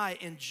you and I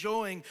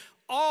enjoying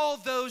all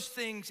those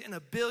things and a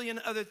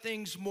billion other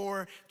things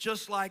more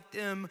just like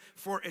them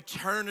for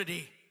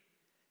eternity.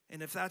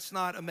 And if that's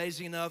not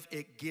amazing enough,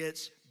 it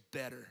gets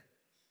better.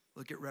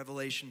 Look at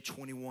Revelation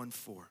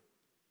 21:4.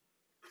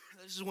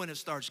 This is when it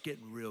starts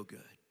getting real good.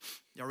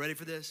 Y'all ready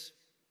for this?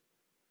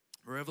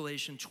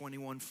 Revelation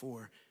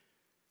 21:4.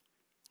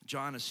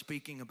 John is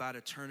speaking about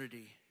eternity,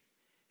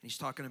 and he's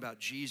talking about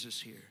Jesus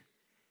here.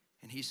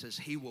 And he says,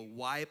 he will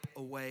wipe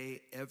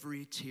away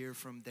every tear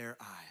from their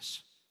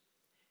eyes,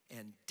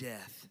 and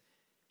death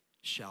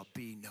shall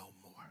be no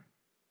more.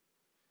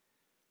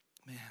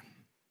 Man,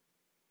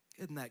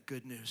 isn't that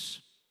good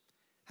news?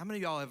 How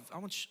many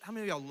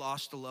of y'all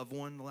lost a loved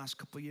one in the last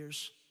couple of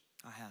years?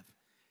 I have.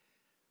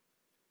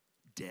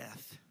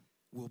 Death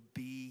will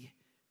be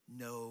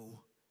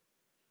no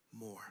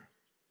more.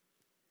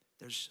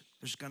 There's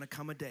gonna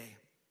come a day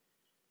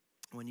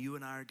when you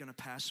and I are gonna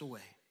pass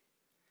away.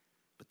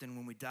 But then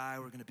when we die,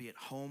 we're gonna be at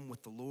home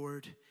with the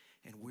Lord,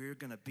 and we're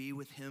gonna be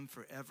with him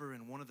forever.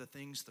 And one of the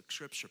things the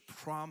scripture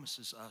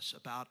promises us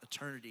about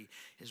eternity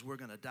is we're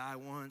gonna die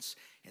once,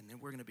 and then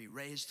we're gonna be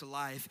raised to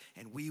life,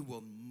 and we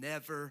will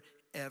never,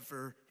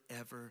 ever,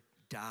 ever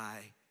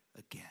die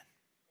again.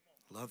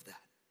 Love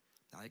that.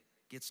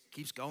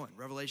 Keeps going.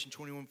 Revelation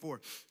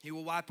 21:4. He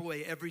will wipe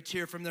away every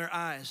tear from their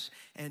eyes,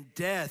 and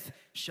death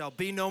shall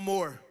be no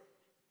more.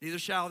 Neither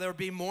shall there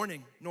be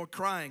mourning nor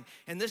crying.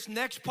 And this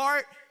next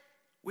part,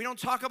 we don't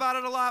talk about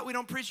it a lot. We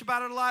don't preach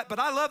about it a lot. But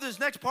I love this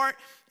next part.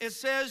 It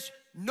says,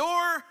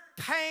 nor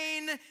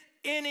pain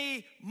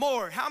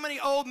anymore. How many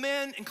old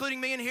men,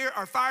 including me in here,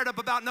 are fired up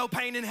about no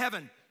pain in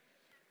heaven?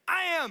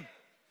 I am.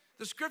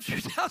 The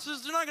scripture tells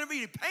us there's not going to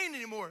be any pain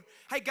anymore.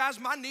 Hey, guys,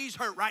 my knees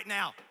hurt right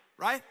now,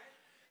 right?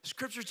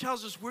 Scripture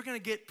tells us we're gonna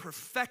get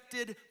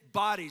perfected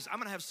bodies. I'm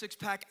gonna have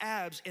six-pack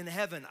abs in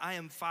heaven. I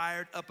am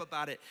fired up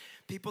about it.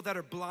 People that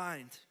are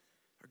blind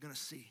are gonna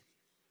see.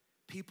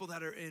 People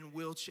that are in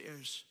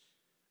wheelchairs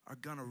are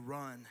gonna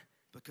run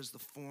because the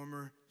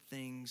former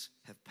things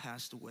have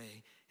passed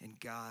away and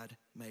God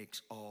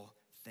makes all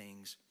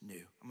things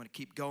new. I'm gonna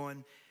keep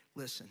going.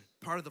 Listen,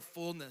 part of the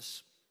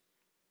fullness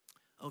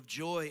of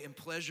joy and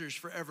pleasures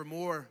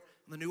forevermore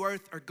on the new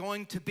earth are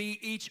going to be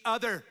each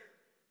other.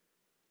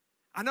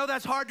 I know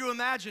that's hard to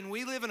imagine.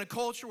 We live in a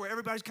culture where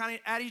everybody's kind of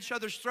at each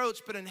other's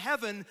throats, but in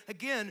heaven,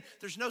 again,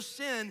 there's no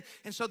sin,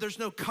 and so there's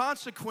no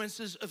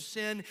consequences of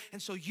sin.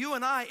 And so you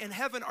and I in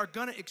heaven are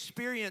gonna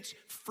experience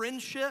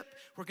friendship,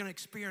 we're gonna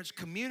experience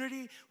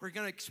community, we're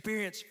gonna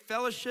experience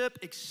fellowship,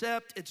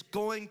 except it's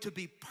going to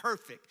be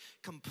perfect,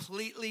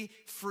 completely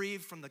free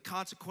from the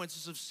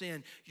consequences of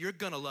sin. You're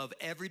gonna love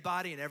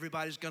everybody, and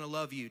everybody's gonna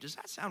love you. Does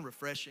that sound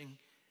refreshing?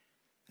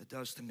 It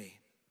does to me.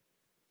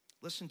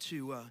 Listen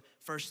to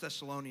 1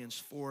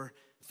 Thessalonians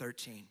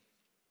 4:13.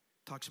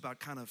 Talks about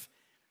kind of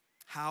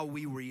how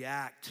we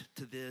react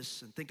to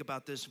this. And think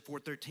about this in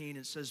 4:13.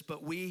 It says,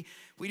 but we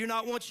do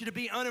not want you to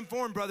be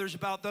uninformed, brothers,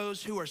 about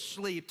those who are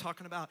asleep.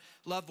 Talking about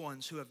loved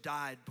ones who have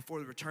died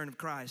before the return of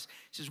Christ.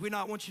 It says, we do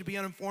not want you to be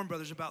uninformed,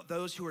 brothers, about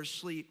those who are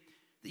asleep,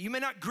 that you may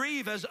not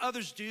grieve as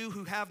others do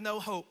who have no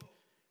hope.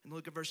 And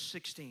look at verse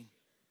 16.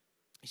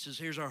 He says,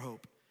 here's our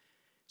hope.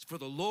 For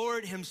the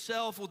Lord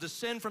himself will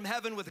descend from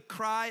heaven with a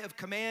cry of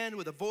command,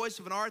 with the voice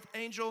of an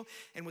archangel,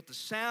 and with the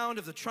sound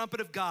of the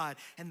trumpet of God.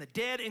 And the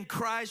dead in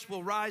Christ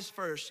will rise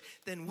first.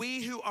 Then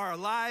we who are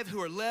alive,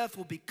 who are left,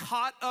 will be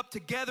caught up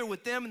together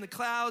with them in the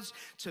clouds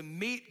to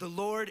meet the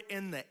Lord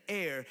in the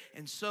air.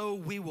 And so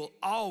we will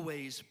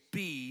always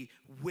be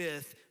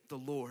with the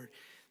Lord.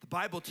 The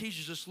Bible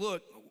teaches us,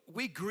 look,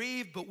 we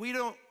grieve, but we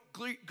don't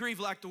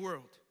grieve like the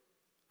world.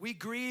 We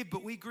grieve,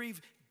 but we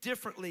grieve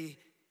differently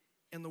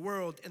in the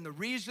world. And the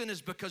reason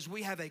is because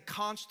we have a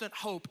constant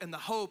hope, and the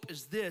hope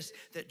is this,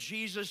 that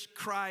Jesus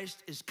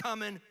Christ is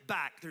coming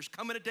back. There's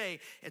coming a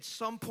day at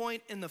some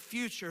point in the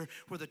future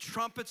where the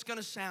trumpet's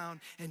gonna sound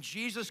and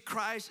Jesus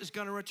Christ is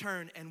gonna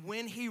return. And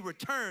when he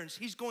returns,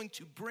 he's going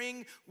to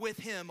bring with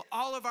him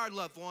all of our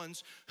loved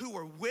ones who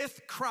were with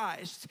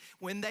Christ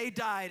when they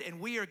died, and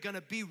we are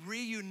gonna be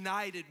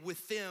reunited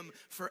with them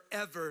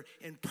forever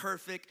in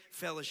perfect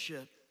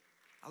fellowship.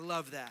 I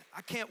love that.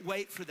 I can't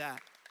wait for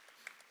that.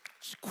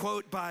 It's a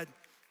quote by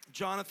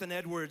Jonathan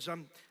Edwards.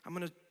 I'm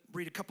going to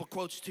read a couple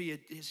quotes to you.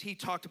 He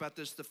talked about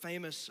this, the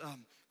famous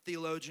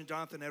theologian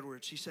Jonathan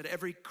Edwards. He said,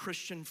 every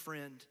Christian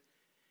friend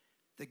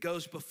that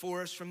goes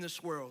before us from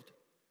this world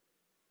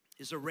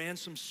is a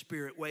ransomed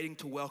spirit waiting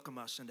to welcome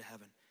us into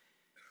heaven.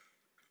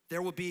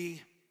 There will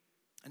be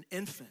an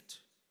infant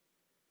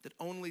that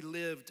only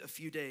lived a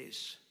few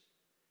days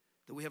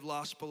that we have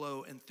lost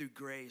below, and through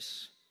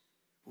grace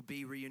will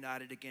be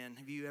reunited again.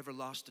 Have you ever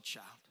lost a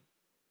child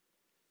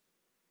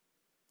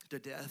to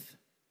death,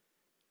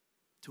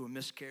 to a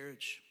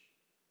miscarriage,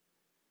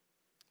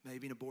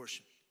 maybe an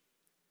abortion?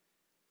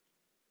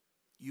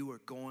 You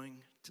are going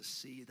to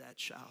see that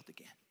child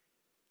again.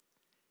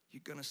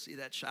 You're gonna see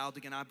that child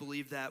again. I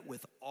believe that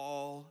with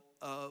all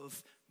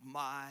of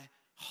my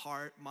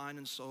heart, mind,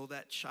 and soul.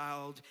 That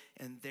child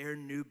and their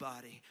new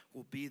body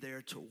will be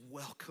there to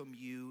welcome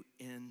you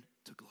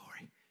into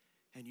glory,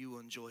 and you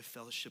will enjoy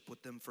fellowship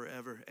with them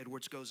forever.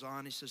 Edwards goes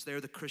on, he says,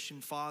 they're the Christian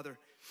father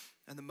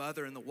and the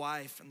mother and the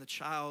wife and the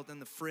child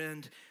and the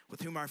friend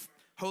with whom our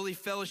holy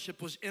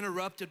fellowship was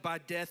interrupted by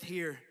death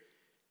here,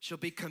 shall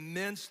be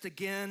commenced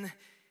again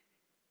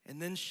and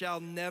then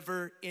shall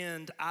never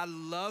end. I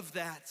love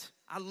that.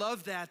 I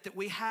love that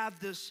we have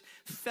this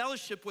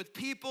fellowship with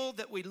people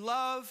that we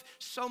love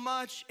so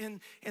much, and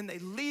they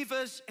leave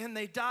us and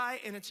they die,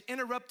 and it's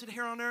interrupted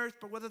here on earth.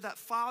 But whether that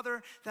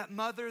father, that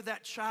mother,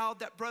 that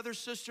child, that brother,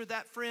 sister,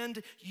 that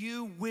friend,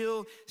 you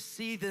will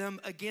see them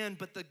again.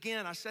 But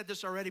again, I said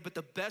this already, but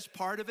the best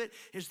part of it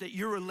is that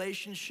your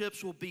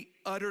relationships will be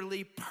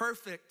utterly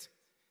perfect.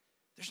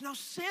 There's no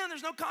sin,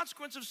 there's no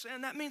consequence of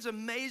sin. That means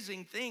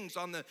amazing things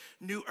on the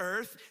new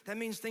earth. That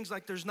means things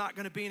like there's not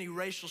gonna be any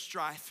racial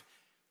strife.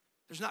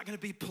 There's not gonna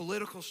be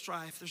political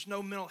strife. There's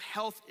no mental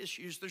health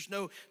issues. There's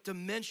no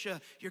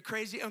dementia. Your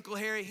crazy Uncle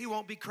Harry, he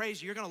won't be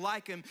crazy. You're gonna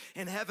like him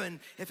in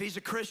heaven if he's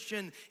a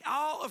Christian.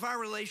 All of our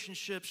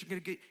relationships are gonna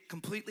get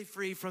completely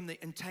free from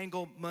the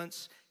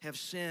entanglements of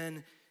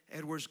sin.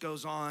 Edwards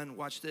goes on,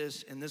 watch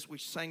this, and this we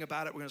sang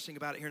about it. We're gonna sing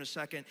about it here in a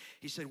second.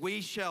 He said, we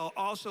shall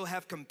also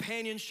have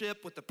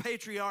companionship with the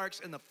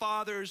patriarchs and the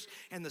fathers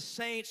and the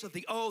saints of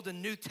the Old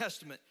and New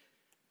Testament,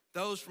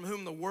 those from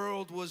whom the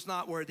world was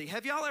not worthy.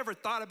 Have y'all ever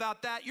thought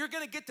about that? You're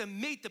gonna get to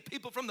meet the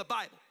people from the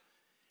Bible.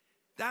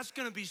 That's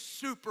gonna be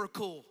super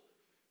cool.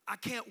 I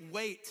can't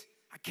wait.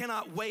 I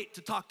cannot wait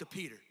to talk to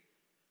Peter.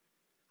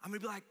 I'm gonna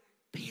be like,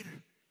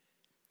 Peter,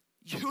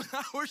 you and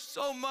I were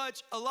so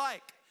much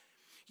alike.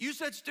 You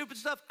said stupid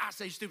stuff, I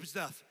say stupid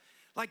stuff.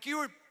 Like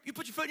you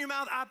put your foot in your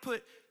mouth, I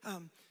put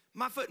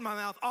my foot in my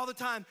mouth all the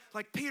time.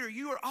 Like, Peter,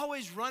 you were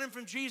always running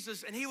from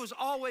Jesus, and he was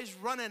always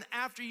running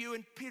after you.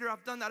 And Peter,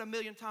 I've done that a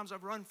million times.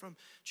 I've run from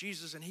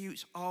Jesus, and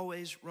he's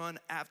always run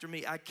after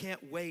me. I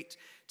can't wait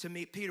to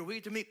meet Peter. We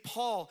get to meet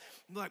Paul.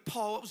 I'm like,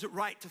 Paul, what was it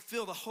right to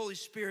feel the Holy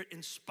Spirit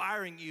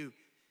inspiring you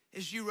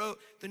as you wrote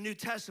the New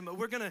Testament?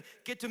 We're gonna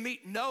get to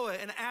meet Noah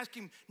and ask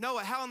him,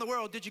 Noah, how in the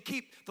world did you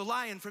keep the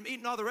lion from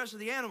eating all the rest of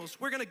the animals?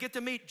 We're gonna get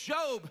to meet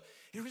Job.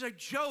 And he's like,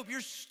 Job, your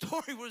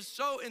story was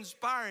so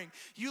inspiring.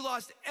 You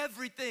lost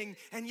everything,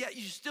 and yet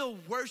you still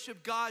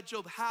worship God.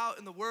 Job, how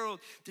in the world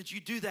did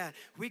you do that?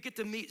 We get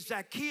to meet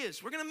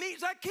Zacchaeus. We're gonna meet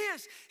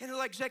Zacchaeus. And they're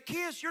like,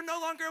 Zacchaeus, you're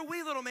no longer a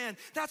wee little man.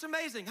 That's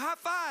amazing, high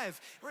five.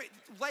 Right.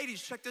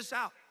 Ladies, check this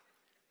out.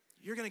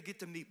 You're gonna get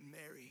to meet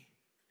Mary.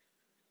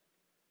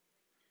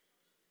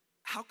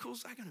 How cool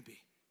is that gonna be?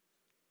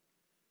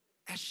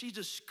 As she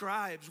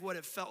describes what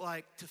it felt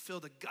like to feel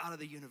the God of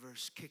the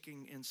universe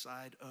kicking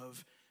inside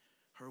of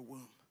her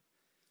womb.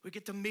 We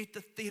get to meet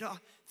the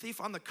thief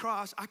on the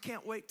cross. I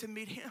can't wait to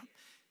meet him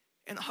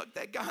and hug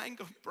that guy and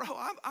go, bro,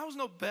 I was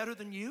no better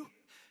than you,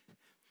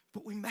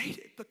 but we made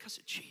it because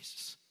of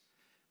Jesus,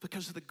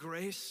 because of the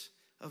grace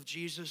of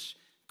Jesus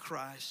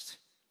Christ.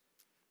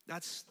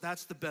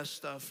 That's the best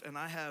stuff, and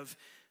I have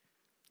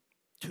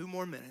 2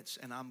 more minutes,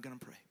 and I'm gonna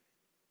pray.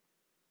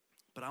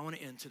 But I want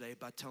to end today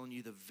by telling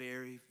you the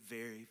very,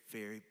 very,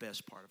 very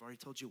best part. I've already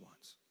told you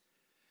once.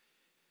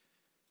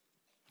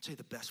 I'll tell you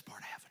the best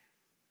part of heaven.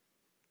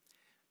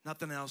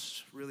 Nothing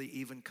else really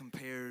even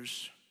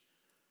compares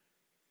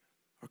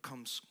or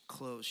comes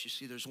close. You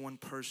see, there's one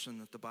person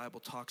that the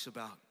Bible talks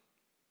about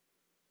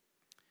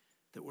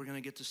that we're going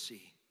to get to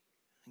see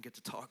and get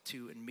to talk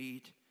to and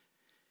meet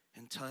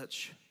and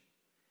touch.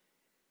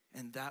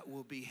 And that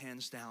will be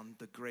hands down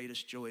the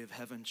greatest joy of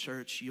heaven.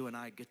 Church, you and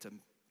I get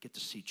to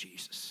see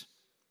Jesus.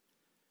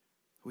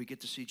 We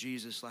get to see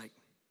Jesus. Like,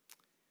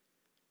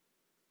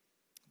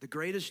 the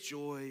greatest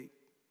joy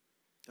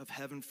of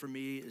heaven for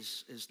me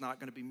is not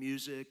gonna be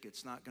music.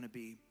 It's not gonna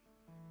be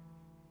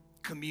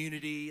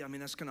community. I mean,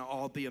 that's gonna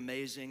all be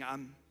amazing.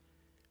 I'm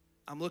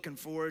looking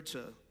forward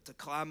to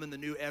climbing the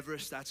new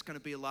Everest. That's gonna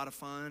be a lot of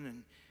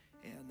fun.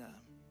 And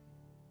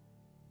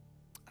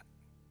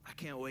I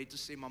can't wait to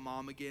see my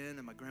mom again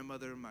and my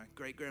grandmother and my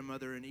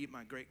great-grandmother and eat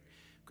my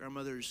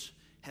great-grandmother's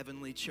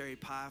heavenly cherry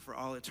pie for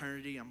all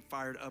eternity. I'm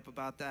fired up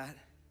about that.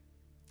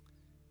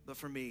 But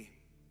for me,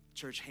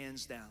 church,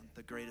 hands down,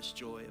 the greatest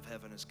joy of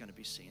heaven is gonna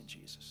be seeing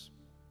Jesus.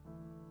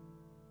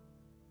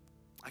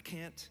 I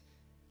can't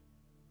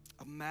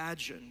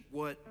imagine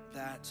what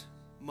that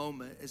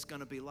moment is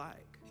gonna be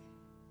like.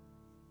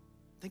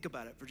 Think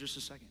about it for just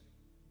a second.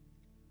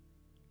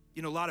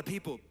 You know, a lot of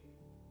people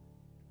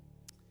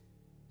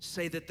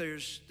say that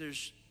there's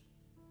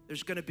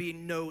gonna be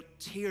no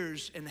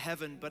tears in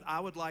heaven, but I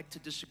would like to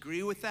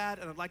disagree with that,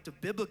 and I'd like to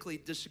biblically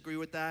disagree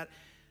with that.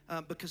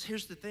 Because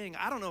here's the thing,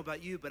 I don't know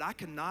about you, but I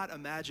cannot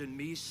imagine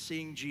me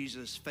seeing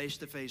Jesus face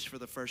to face for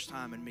the first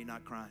time and me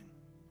not crying.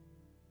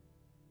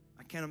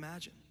 I can't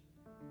imagine.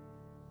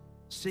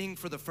 Seeing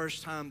for the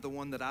first time the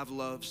one that I've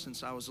loved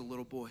since I was a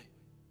little boy.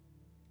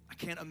 I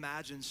can't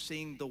imagine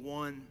seeing the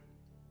one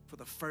for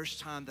the first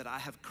time that I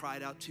have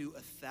cried out to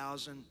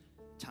 1,000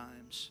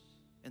 times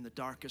in the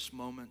darkest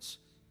moments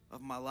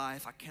of my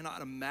life. I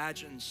cannot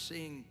imagine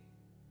seeing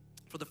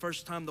for the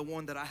first time the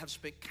one that I have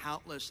spent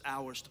countless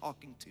hours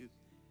talking to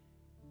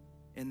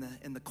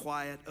in the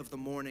quiet of the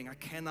morning. I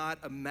cannot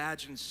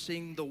imagine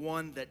seeing the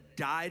one that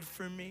died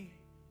for me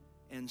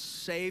and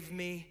saved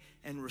me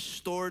and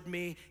restored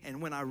me,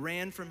 and when I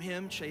ran from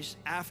him, chased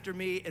after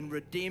me and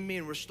redeemed me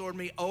and restored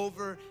me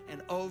over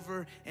and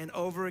over and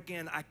over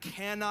again. I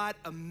cannot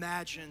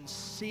imagine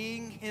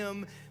seeing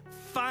him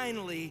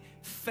finally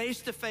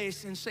face to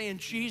face and saying,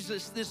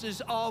 Jesus, this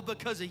is all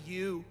because of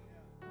you.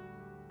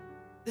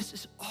 This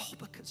is all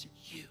because of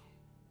you.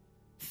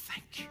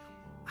 Thank you.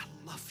 I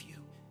love you.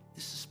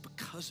 This is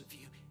because of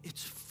you.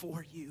 It's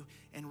for you.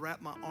 And wrap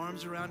my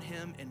arms around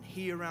him and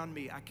he around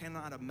me. I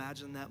cannot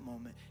imagine that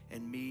moment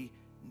and me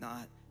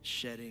not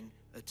shedding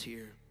a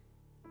tear.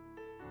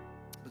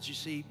 But you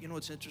see, you know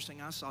what's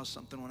interesting? I saw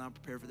something when I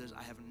prepared for this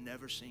I have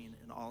never seen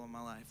in all of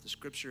my life. The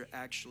scripture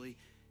actually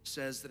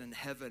says that in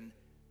heaven,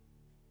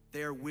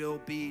 there will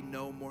be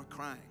no more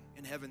crying.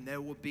 In heaven,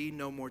 there will be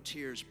no more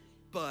tears.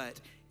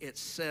 But it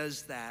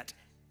says that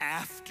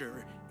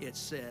after it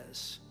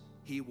says,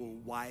 he will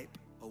wipe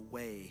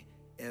away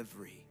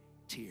every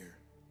tear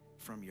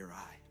from your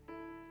eye.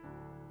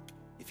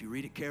 If you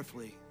read it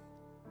carefully,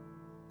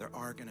 there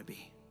are going to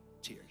be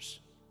tears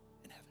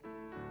in heaven.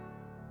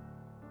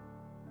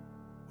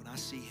 When I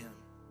see him,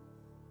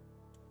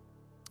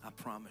 I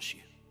promise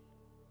you,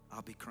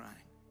 I'll be crying.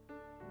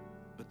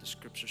 But the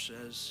scripture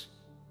says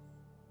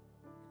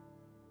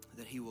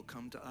that he will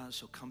come to us,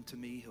 he'll come to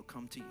me, he'll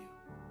come to you,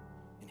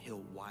 and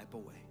he'll wipe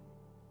away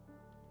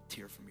a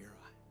tear from your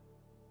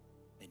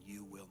eye, and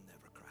you will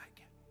never cry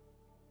again.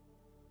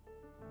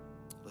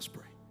 Let's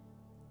pray.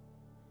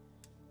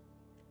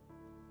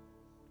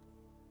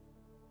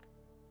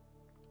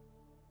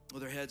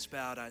 With our heads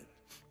bowed,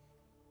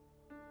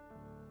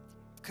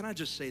 can I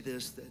just say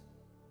this, that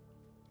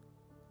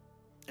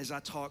as I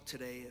talk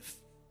today,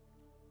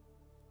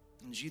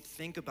 as you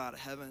think about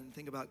heaven,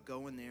 think about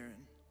going there,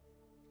 and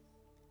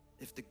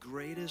if the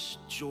greatest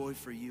joy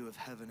for you of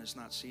heaven is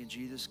not seeing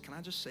Jesus, can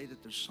I just say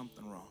that there's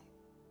something wrong?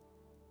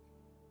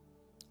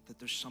 That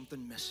there's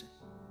something missing.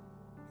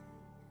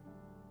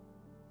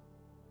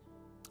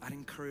 I'd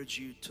encourage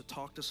you to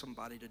talk to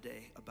somebody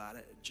today about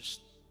it and just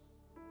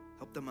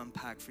help them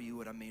unpack for you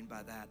what I mean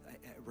by that.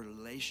 A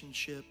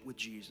relationship with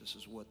Jesus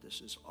is what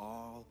this is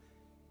all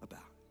about.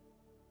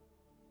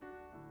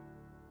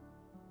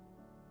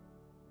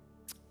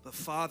 But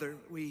Father,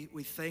 we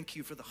thank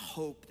you for the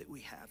hope that we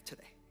have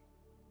today.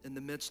 In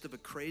the midst of a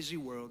crazy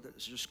world that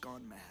has just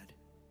gone mad,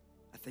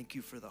 I thank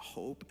you for the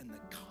hope and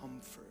the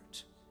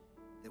comfort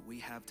that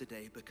we have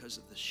today because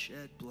of the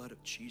shed blood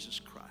of Jesus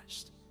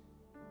Christ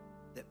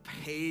that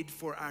paid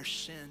for our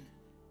sin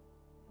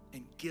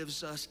and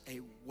gives us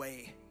a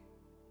way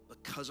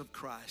because of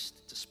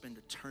Christ to spend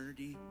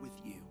eternity with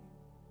you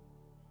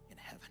in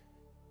heaven.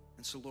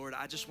 And so, Lord,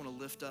 I just want to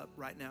lift up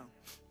right now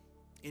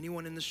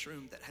anyone in this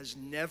room that has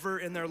never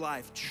in their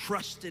life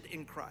trusted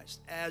in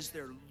Christ as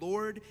their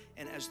Lord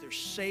and as their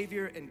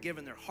Savior and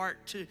given their heart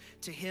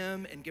to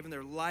him and given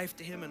their life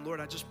to him. And Lord,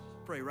 I just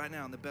pray right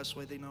now in the best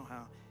way they know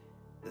how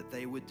that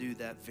they would do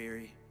that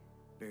very,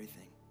 very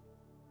thing.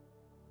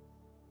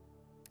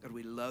 God,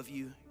 we love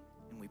you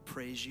and we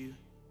praise you,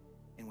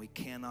 and we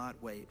cannot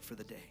wait for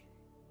the day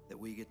that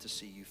we get to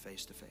see you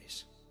face to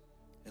face.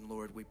 And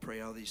Lord, we pray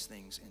all these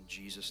things in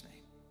Jesus'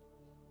 name.